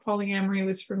 I thought polyamory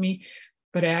was for me,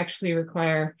 but I actually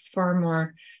require far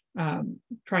more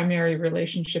primary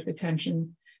relationship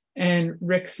attention. And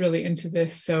Rick's really into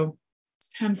this. So it's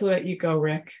time to let you go,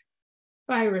 Rick.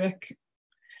 Bye, Rick.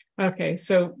 Okay,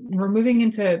 so we're moving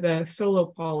into the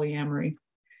solo polyamory.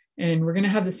 And we're going to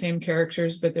have the same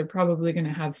characters, but they're probably going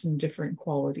to have some different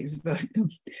qualities about them.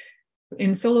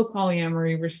 In solo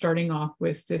polyamory, we're starting off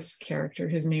with this character.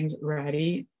 His name's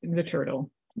Ratty the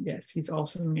turtle. Yes, he's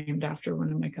also named after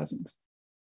one of my cousins.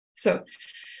 So,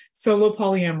 solo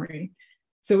polyamory.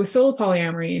 So with solo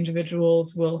polyamory,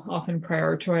 individuals will often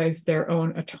prioritize their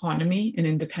own autonomy and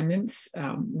independence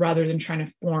rather than trying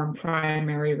to form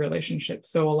primary relationships.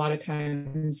 So a lot of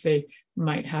times they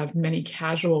might have many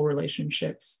casual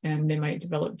relationships, and they might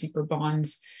develop deeper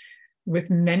bonds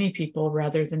with many people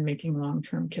rather than making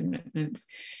long-term commitments.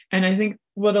 And I think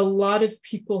what a lot of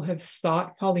people have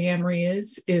thought polyamory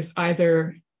is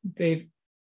either they've,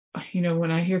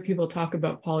 when I hear people talk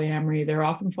about polyamory, they're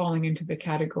often falling into the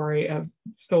category of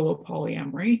solo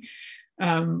polyamory,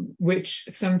 which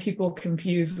some people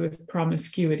confuse with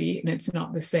promiscuity, and it's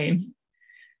not the same.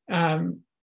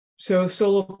 So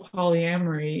solo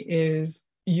polyamory is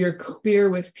you're clear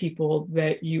with people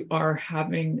that you are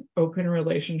having open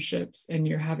relationships and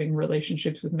you're having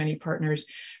relationships with many partners.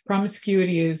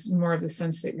 Promiscuity is more of the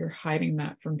sense that you're hiding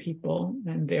that from people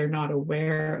and they're not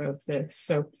aware of this.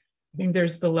 So I think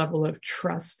there's the level of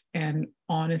trust and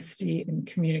honesty and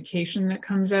communication that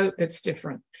comes out that's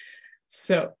different.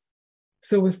 So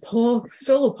with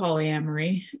solo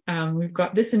polyamory, we've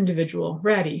got this individual,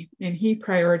 Ratty, and he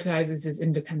prioritizes his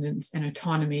independence and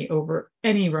autonomy over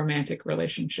any romantic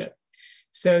relationship.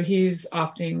 So he's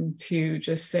opting to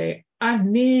just say,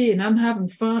 I'm me and I'm having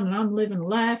fun and I'm living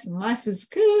life and life is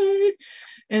good.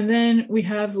 And then we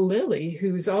have Lily,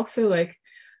 who's also like,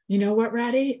 you know what,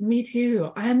 Ratty? Me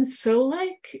too. I've so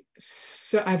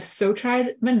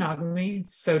tried monogamy,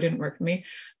 so didn't work for me.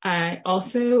 I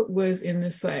also was in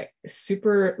this like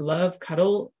super love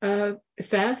cuddle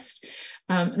fest,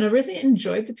 and I really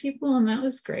enjoyed the people, and that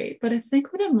was great. But I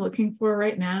think what I'm looking for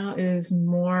right now is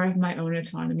more of my own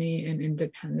autonomy and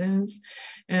independence.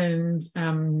 And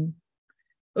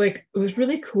it was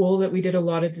really cool that we did a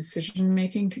lot of decision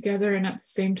making together, and at the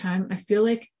same time, I feel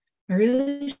like I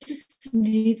really just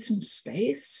need some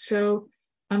space. So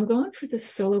I'm going for this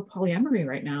solo polyamory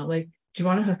right now. Like, do you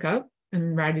want to hook up?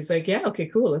 And Ratty's like, yeah, okay,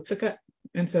 cool, let's hook up.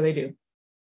 And so they do.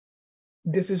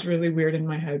 This is really weird in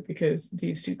my head because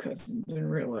these two cousins in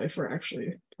real life are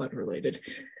actually blood related.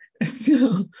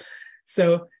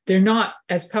 So they're not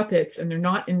as puppets and they're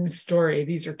not in the story.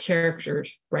 These are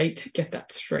characters, right? Get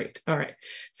that straight. All right.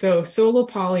 So solo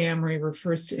polyamory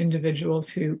refers to individuals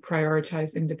who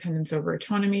prioritize independence over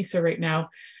autonomy. So right now,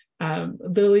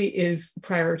 Lily is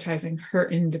prioritizing her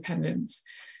independence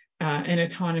and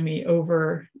autonomy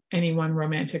over any one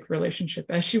romantic relationship,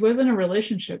 as she was in a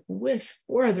relationship with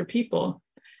 4 other people.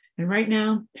 And right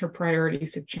now, her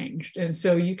priorities have changed. And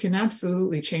so you can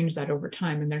absolutely change that over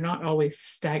time. And they're not always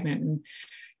stagnant and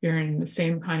you're in the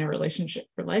same kind of relationship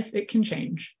for life. It can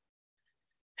change.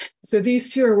 So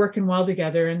these two are working well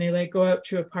together, and they go out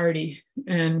to a party.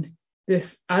 And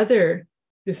this other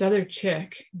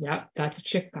chick, yeah, that's a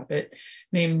chick puppet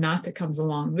named Nata comes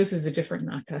along. This is a different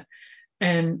Nata.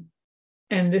 And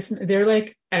they're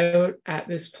out at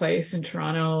this place in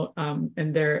Toronto,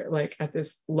 and they're at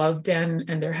this love den,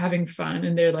 and they're having fun,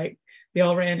 and they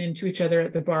all ran into each other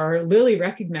at the bar. Lily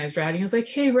recognized Ratty and was like,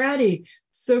 hey, Ratty,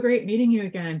 so great meeting you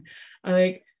again.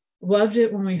 I loved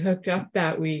it when we hooked up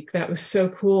that week. That was so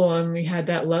cool. And we had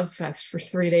that love fest for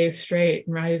 3 days straight.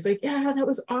 And Ratty's like, yeah, that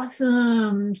was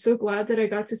awesome. I'm so glad that I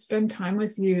got to spend time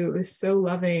with you. It was so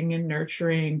loving and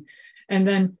nurturing. And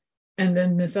then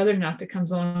this other nut that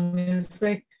comes along is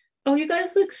like, oh, you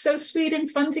guys look so sweet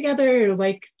and fun together.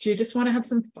 Do you just want to have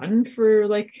some fun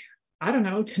for I don't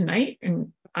know, tonight?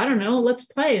 And I don't know, let's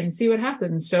play and see what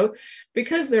happens. So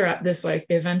because they're at this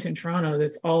event in Toronto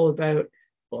that's all about,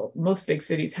 well, most big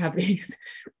cities have these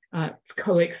It's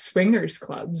called like swingers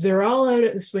clubs. They're all out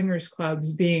at the swingers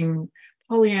clubs being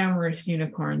polyamorous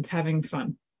unicorns having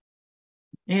fun.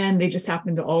 And they just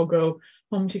happen to all go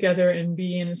home together and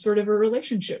be in a sort of a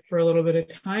relationship for a little bit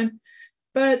of time,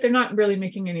 but they're not really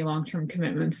making any long-term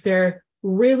commitments. They're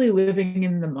really living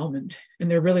in the moment, and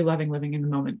they're really loving living in the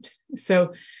moment.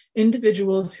 So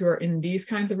individuals who are in these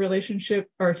kinds of relationship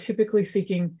are typically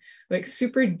seeking like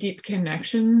super deep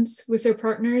connections with their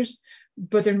partners,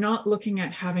 but they're not looking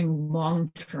at having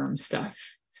long-term stuff.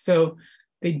 So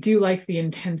they do like the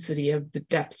intensity of the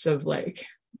depths of like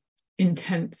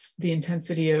the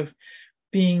intensity of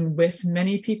being with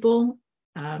many people,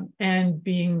 and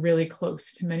being really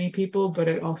close to many people, but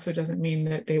it also doesn't mean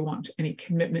that they want any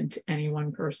commitment to any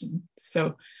one person.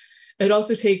 So it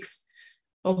also takes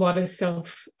a lot of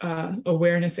self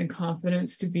awareness and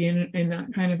confidence to be in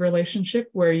that kind of relationship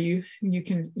where you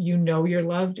know you're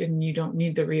loved and you don't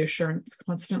need the reassurance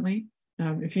constantly.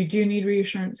 If you do need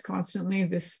reassurance constantly,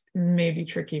 this may be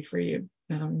tricky for you,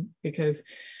 because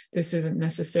this isn't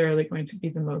necessarily going to be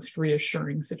the most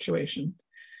reassuring situation.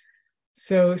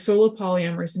 So solo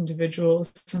polyamorous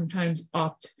individuals sometimes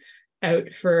opt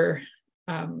out for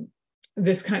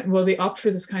they opt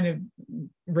for this kind of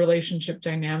relationship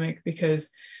dynamic because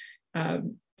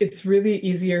it's really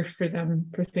easier for them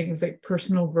for things like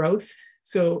personal growth.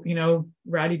 So,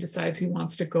 Ratty decides he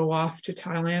wants to go off to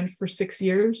Thailand for 6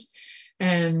 years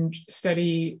and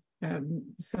study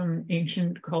some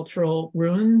ancient cultural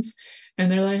ruins.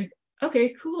 And they're like, okay,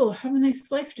 cool. Have a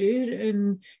nice life, dude.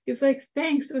 And he's like,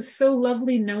 thanks. It was so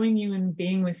lovely knowing you and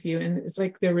being with you. And it's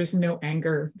like there was no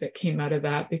anger that came out of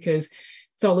that because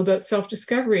it's all about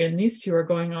self-discovery. And these two are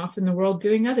going off in the world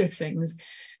doing other things.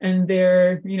 And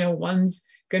they're, one's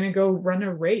going to go run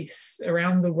a race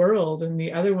around the world and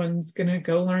the other one's going to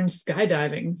go learn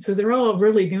skydiving. So they're all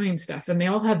really doing stuff and they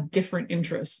all have different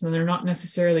interests and they're not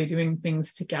necessarily doing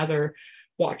things together,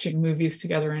 watching movies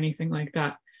together, or anything like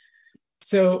that.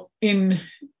 So in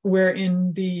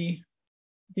the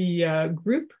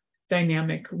group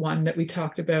dynamic one that we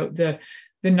talked about, the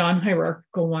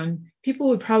non-hierarchical one, people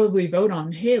would probably vote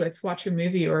on, hey, let's watch a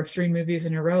movie or 3 movies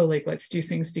in a row. Like, let's do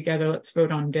things together. Let's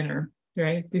vote on dinner,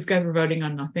 right? These guys are voting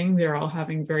on nothing. They're all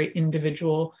having very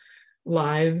individual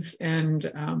lives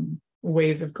and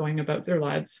ways of going about their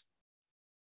lives.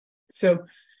 So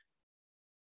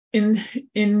in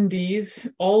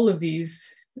all of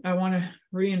these, I want to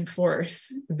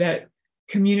reinforce that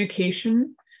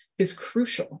communication is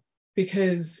crucial,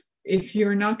 because if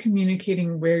you're not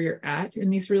communicating where you're at in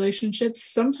these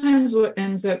relationships, sometimes what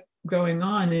ends up going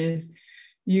on is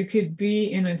you could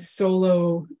be in the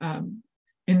solo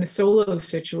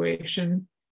situation,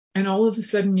 and all of a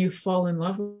sudden you fall in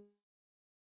love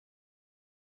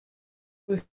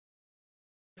with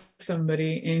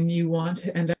somebody and you want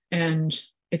to end up, and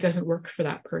it doesn't work for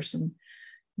that person.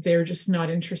 They're just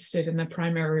not interested in the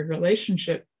primary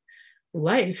relationship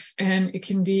life, and it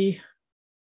can be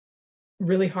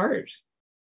really hard.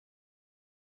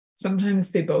 Sometimes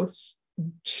they both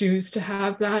choose to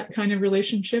have that kind of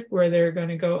relationship where they're going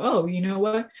to go, oh, you know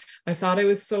what? I thought I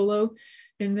was solo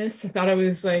in this. I thought I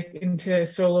was like into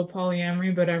solo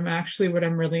polyamory, but what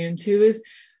I'm really into is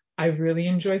I really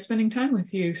enjoy spending time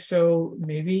with you. So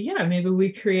maybe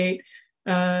we create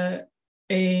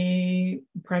a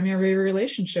primary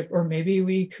relationship, or maybe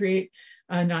we create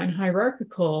a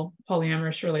non-hierarchical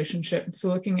polyamorous relationship. So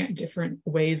looking at different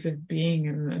ways of being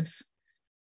in this.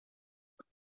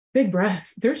 Big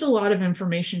breath. There's a lot of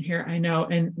information here, I know,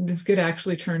 and this could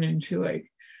actually turn into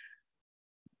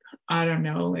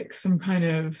some kind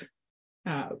of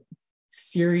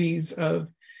series of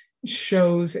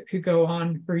shows that could go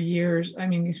on for years. I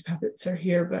mean, these puppets are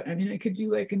here, but I mean, I could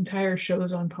do like entire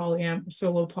shows on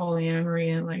solo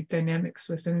polyamory and like dynamics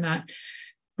within that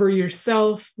for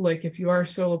yourself. Like if you are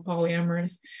solo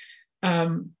polyamorous,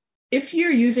 if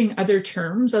you're using other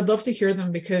terms, I'd love to hear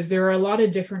them, because there are a lot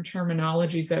of different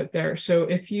terminologies out there. So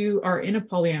if you are in a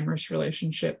polyamorous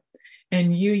relationship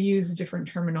and you use different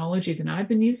terminology than I've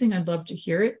been using, I'd love to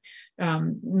hear it.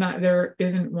 There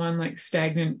isn't one like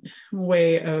stagnant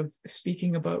way of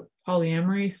speaking about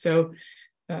polyamory. So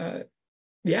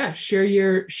share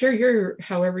your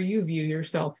however you view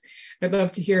yourself. I'd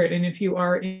love to hear it. And if you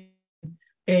are in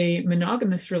a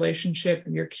monogamous relationship,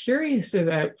 you're curious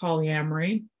about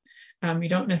polyamory, you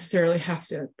don't necessarily have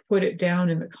to put it down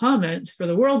in the comments for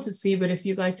the world to see, but if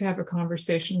you'd like to have a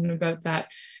conversation about that,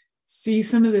 see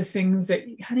some of the things that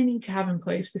you kind of need to have in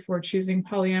place before choosing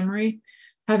polyamory.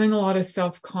 Having a lot of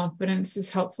self-confidence is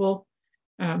helpful.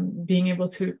 Being able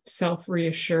to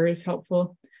self-reassure is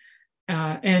helpful.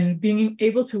 and being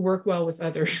able to work well with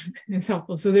others is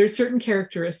helpful. So there's certain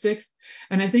characteristics,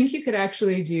 and I think you could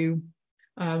actually do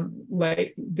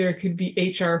like there could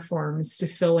be HR forms to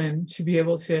fill in to be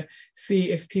able to see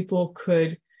if people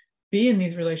could be in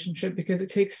these relationships, because it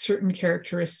takes certain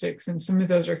characteristics, and some of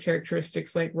those are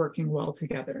characteristics like working well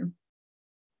together.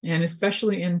 And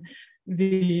especially in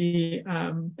the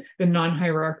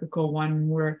non-hierarchical one,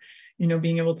 where, you know,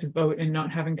 being able to vote and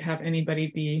not having to have anybody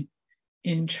be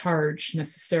in charge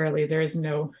necessarily. There is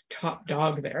no top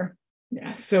dog there.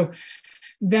 Yeah. So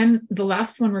then the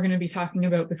last one we're going to be talking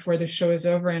about before the show is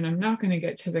over, and I'm not going to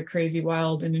get to the crazy,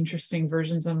 wild, and interesting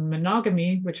versions of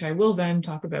monogamy, which I will then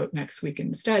talk about next week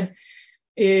instead,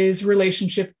 is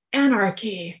relationship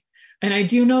anarchy. And I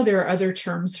do know there are other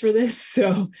terms for this.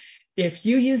 So if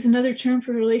you use another term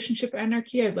for relationship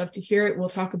anarchy, I'd love to hear it. We'll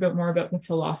talk about more about the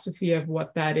philosophy of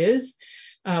what that is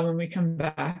when we come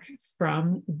back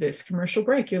from this commercial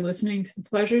break. You're listening to The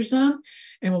Pleasure Zone,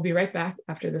 and we'll be right back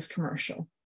after this commercial.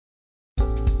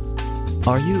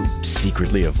 Are you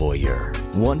secretly a voyeur,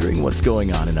 wondering what's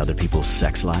going on in other people's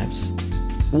sex lives?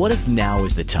 What if now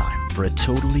is the time for a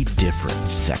totally different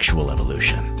sexual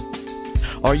evolution?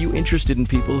 Are you interested in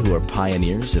people who are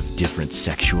pioneers of different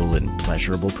sexual and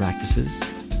pleasurable practices?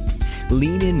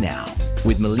 Lean in now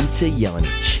with Milica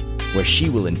Jelenic, where she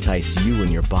will entice you and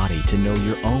your body to know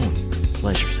your own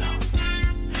pleasure zone.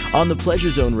 On the Pleasure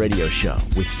Zone radio show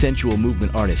with sensual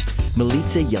movement artist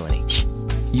Milica Jelenic,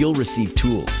 you'll receive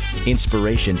tools,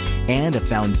 inspiration, and a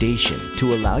foundation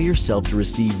to allow yourself to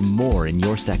receive more in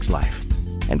your sex life,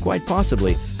 and quite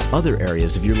possibly other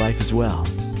areas of your life as well.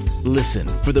 Listen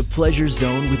for the Pleasure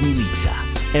Zone with Milica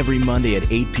every Monday at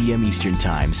 8 p.m. Eastern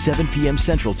Time, 7 p.m.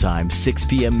 Central Time, 6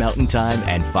 p.m. Mountain Time,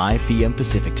 and 5 p.m.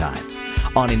 Pacific Time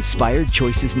on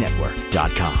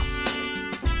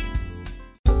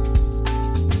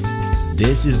InspiredChoicesNetwork.com.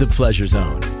 This is the Pleasure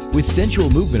Zone with sensual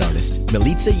movement artist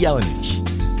Milica Jelenic.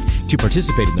 To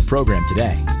participate in the program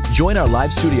today, join our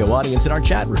live studio audience in our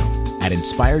chat room at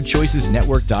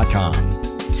InspiredChoicesNetwork.com.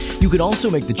 You can also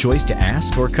make the choice to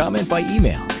ask or comment by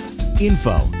email,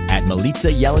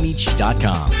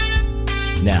 info@MilicaJelenic.com.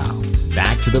 Now,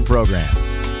 back to the program.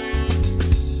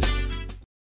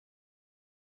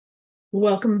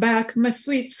 Welcome back, my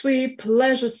sweet, sweet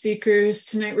pleasure seekers.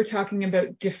 Tonight we're talking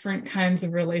about different kinds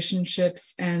of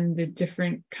relationships and the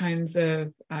different kinds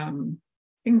of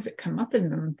things that come up in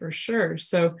them, for sure.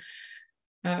 So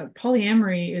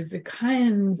polyamory is a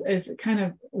kind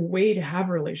of way to have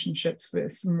relationships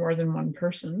with more than one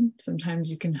person.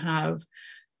 Sometimes you can have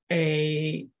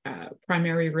a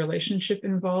primary relationship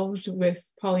involved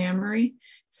with polyamory.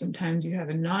 Sometimes you have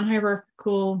a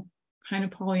non-hierarchical kind of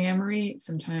polyamory.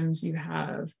 Sometimes you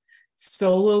have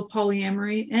solo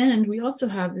polyamory. And we also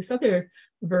have this other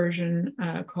version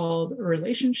called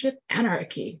relationship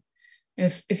anarchy.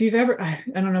 If you've ever, I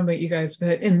don't know about you guys,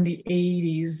 but in the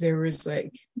 80s, there was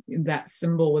like that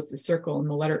symbol with the circle and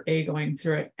the letter A going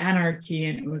through it, anarchy,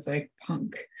 and it was like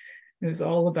punk. It was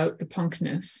all about the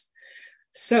punkness.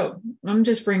 So I'm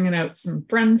just bringing out some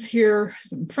friends here,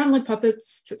 some friendly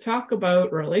puppets to talk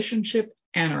about relationship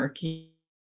anarchy.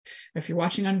 If you're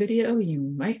watching on video, you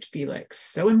might be like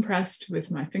so impressed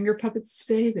with my finger puppets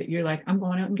today that you're like, I'm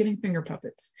going out and getting finger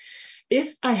puppets.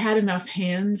 If I had enough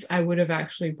hands, I would have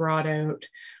actually brought out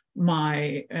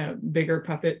my bigger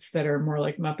puppets that are more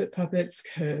like Muppet puppets,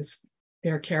 because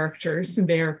they're characters and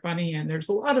they are funny and there's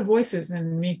a lot of voices,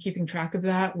 and me keeping track of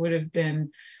that would have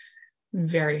been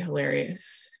very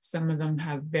hilarious. Some of them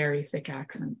have very thick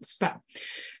accents, but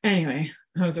anyway,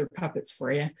 those are puppets for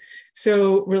you.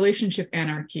 So relationship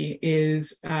anarchy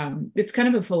is, it's kind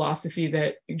of a philosophy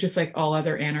that, just like all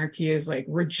other anarchy, is like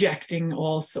rejecting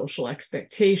all social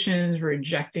expectations,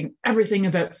 rejecting everything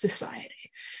about society.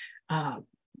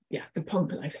 The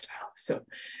punk lifestyle. So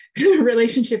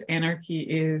relationship anarchy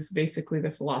is basically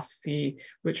the philosophy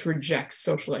which rejects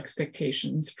social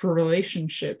expectations for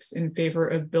relationships in favor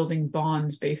of building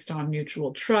bonds based on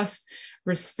mutual trust,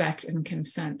 respect, and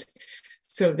consent.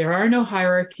 So there are no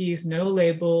hierarchies, no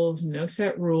labels, no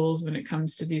set rules when it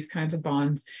comes to these kinds of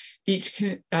bonds. Each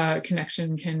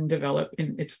connection can develop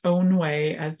in its own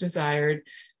way as desired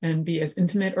and be as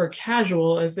intimate or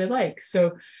casual as they like.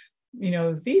 So, you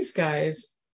know, these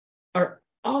guys are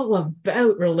all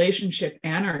about relationship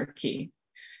anarchy.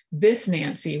 This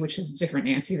Nancy, which is a different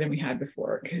Nancy than we had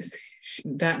before, because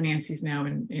that Nancy's now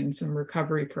in some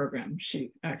recovery program.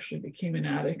 She actually became an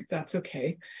addict. That's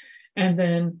okay. And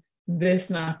then this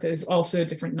Nata is also a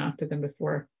different Nata than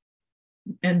before.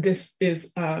 And this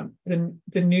is the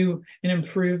new and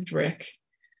improved Rick,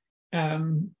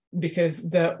 because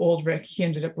the old Rick, he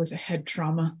ended up with a head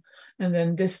trauma. And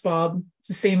then this Bob, it's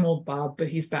the same old Bob, but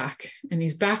he's back, and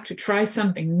he's back to try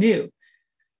something new.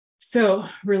 So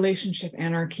relationship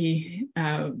anarchy.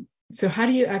 So how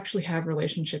do you actually have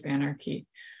relationship anarchy,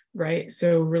 right?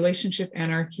 So relationship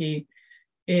anarchy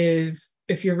is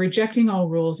if you're rejecting all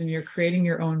rules and you're creating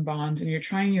your own bonds and you're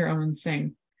trying your own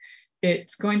thing,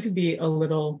 it's going to be a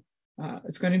little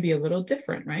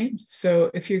different, right? So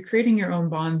if you're creating your own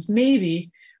bonds,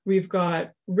 maybe we've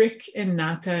got Rick and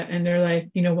Nata, and they're like,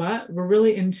 you know what, we're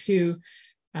really into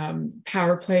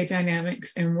power play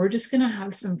dynamics, and we're just going to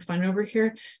have some fun over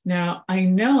here. Now, I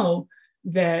know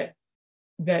that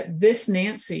this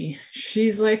Nancy,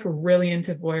 she's like really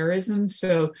into voyeurism.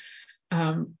 So,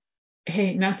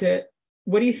 hey, Nata,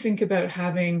 what do you think about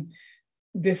having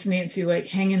this Nancy like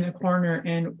hang in the corner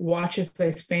and watch as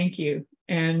I spank you?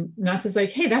 And Nata's like,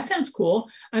 hey, that sounds cool.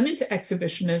 I'm into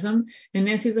exhibitionism. And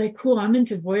Nancy's like, cool, I'm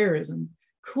into voyeurism.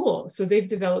 Cool. So they've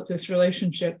developed this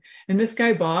relationship. And this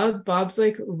guy, Bob's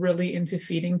like really into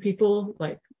feeding people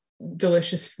like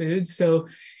delicious food. So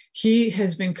he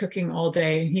has been cooking all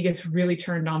day. He gets really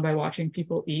turned on by watching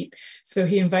people eat. So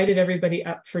he invited everybody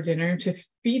up for dinner to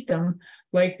feed them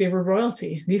like they were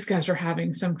royalty. These guys are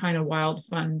having some kind of wild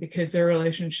fun because their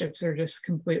relationships are just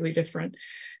completely different.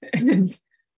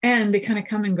 And they kind of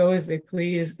come and go as they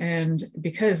please. And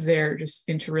because they're just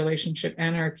into relationship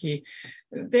anarchy,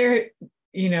 they're,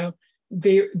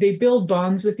 they build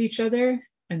bonds with each other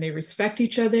and they respect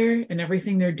each other, and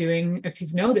everything they're doing, if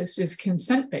you've noticed, is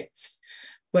consent-based.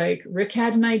 Like Rick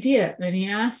had an idea, and he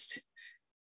asked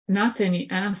Nancy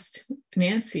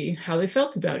how they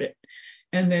felt about it.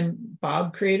 And then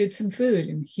Bob created some food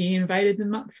and he invited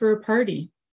them up for a party.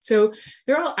 So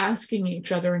they're all asking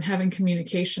each other and having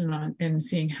communication on and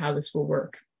seeing how this will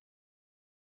work.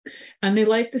 And they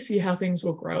like to see how things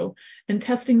will grow and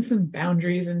testing some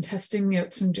boundaries and testing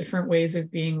out some different ways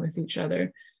of being with each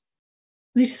other.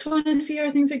 They just want to see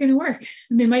how things are going to work.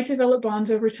 And they might develop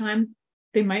bonds over time.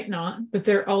 They might not, but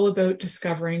they're all about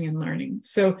discovering and learning.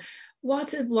 So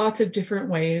lots of different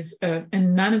ways.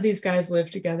 And none of these guys live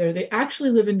together. They actually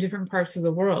live in different parts of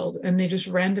the world, and they just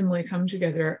randomly come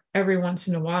together every once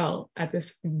in a while at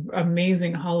this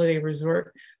amazing holiday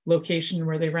resort location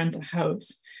where they rent a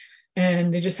house.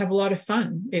 And they just have a lot of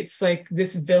fun. It's like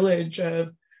this village of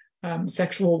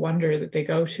sexual wonder that they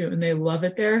go to, and they love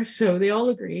it there. So they all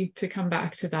agree to come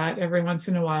back to that every once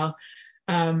in a while,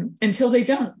 until they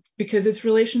don't, because it's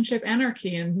relationship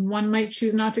anarchy, and one might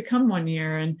choose not to come one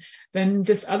year, and then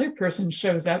this other person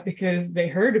shows up because they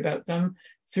heard about them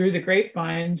through the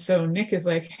grapevine. So Nick is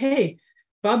like, hey,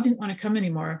 Bob didn't want to come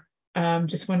anymore.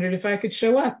 Just wondered if I could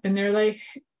show up. And they're like,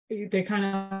 they kind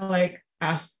of like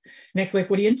ask Nick, like,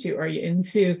 what are you into? Are you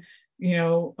into,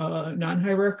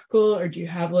 non-hierarchical, or do you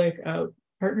have like a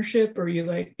partnership? Or are you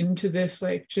like into this,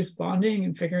 like just bonding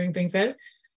and figuring things out?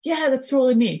 Yeah, that's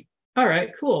totally me. All right,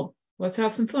 cool. Let's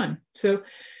have some fun. So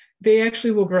they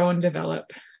actually will grow and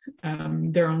develop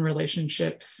their own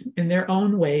relationships in their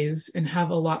own ways and have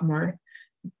a lot more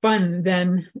fun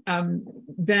than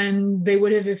they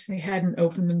would have if they hadn't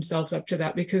opened themselves up to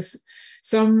that. Because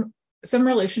some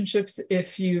relationships,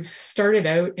 if you've started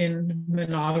out in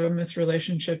monogamous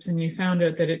relationships and you found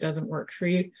out that it doesn't work for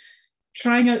you,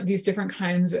 trying out these different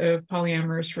kinds of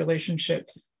polyamorous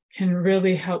relationships can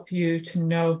really help you to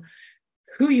know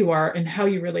who you are and how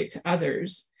you relate to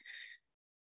others.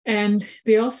 And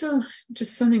they also,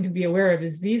 just something to be aware of,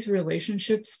 is these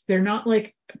relationships, they're not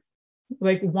like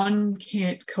one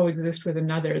can't coexist with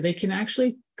another. They can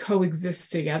actually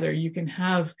coexist together. You can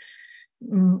have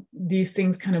these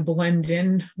things kind of blend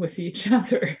in with each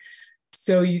other.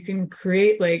 So you can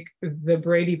create like the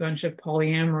Brady Bunch of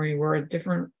polyamory, where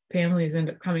different families end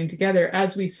up coming together,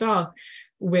 as we saw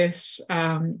with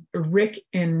Rick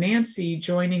and Nancy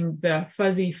joining the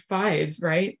Fuzzy Five,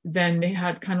 right? Then they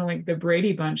had kind of like the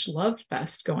Brady Bunch love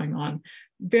fest going on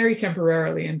very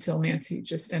temporarily, until Nancy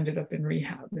just ended up in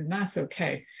rehab, and that's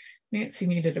okay. Nancy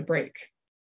needed a break.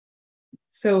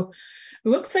 So it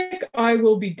looks like I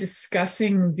will be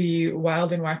discussing the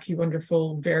wild and wacky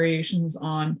wonderful variations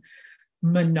on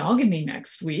monogamy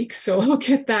next week. So I'll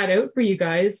get that out for you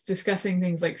guys, discussing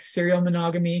things like serial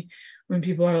monogamy, when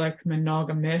people are like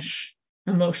monogamish,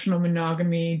 emotional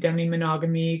monogamy,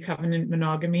 demi-monogamy, covenant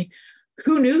monogamy.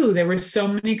 Who knew there were so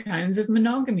many kinds of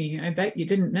monogamy? I bet you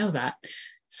didn't know that.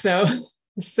 So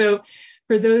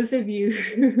for those of you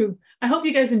who, I hope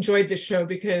you guys enjoyed this show,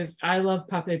 because I love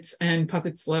puppets and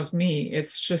puppets love me.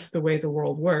 It's just the way the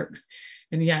world works.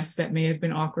 And yes, that may have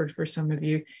been awkward for some of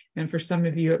you. And for some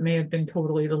of you, it may have been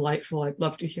totally delightful. I'd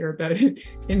love to hear about it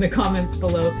in the comments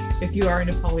below if you are in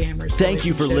a polyamorous Thank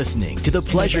you for listening to The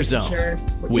Pleasure Zone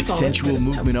with sensual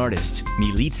movement artist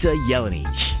Milica Jelenic.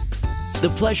 The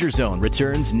Pleasure Zone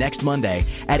returns next Monday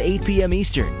at 8 p.m.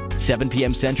 Eastern, 7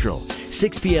 p.m. Central,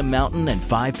 6 p.m. Mountain, and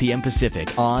 5 p.m.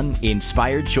 Pacific on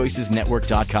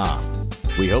InspiredChoicesNetwork.com.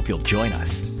 We hope you'll join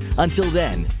us. Until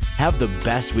then, have the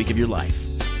best week of your life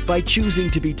by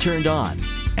choosing to be turned on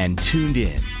and tuned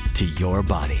in to your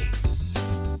body.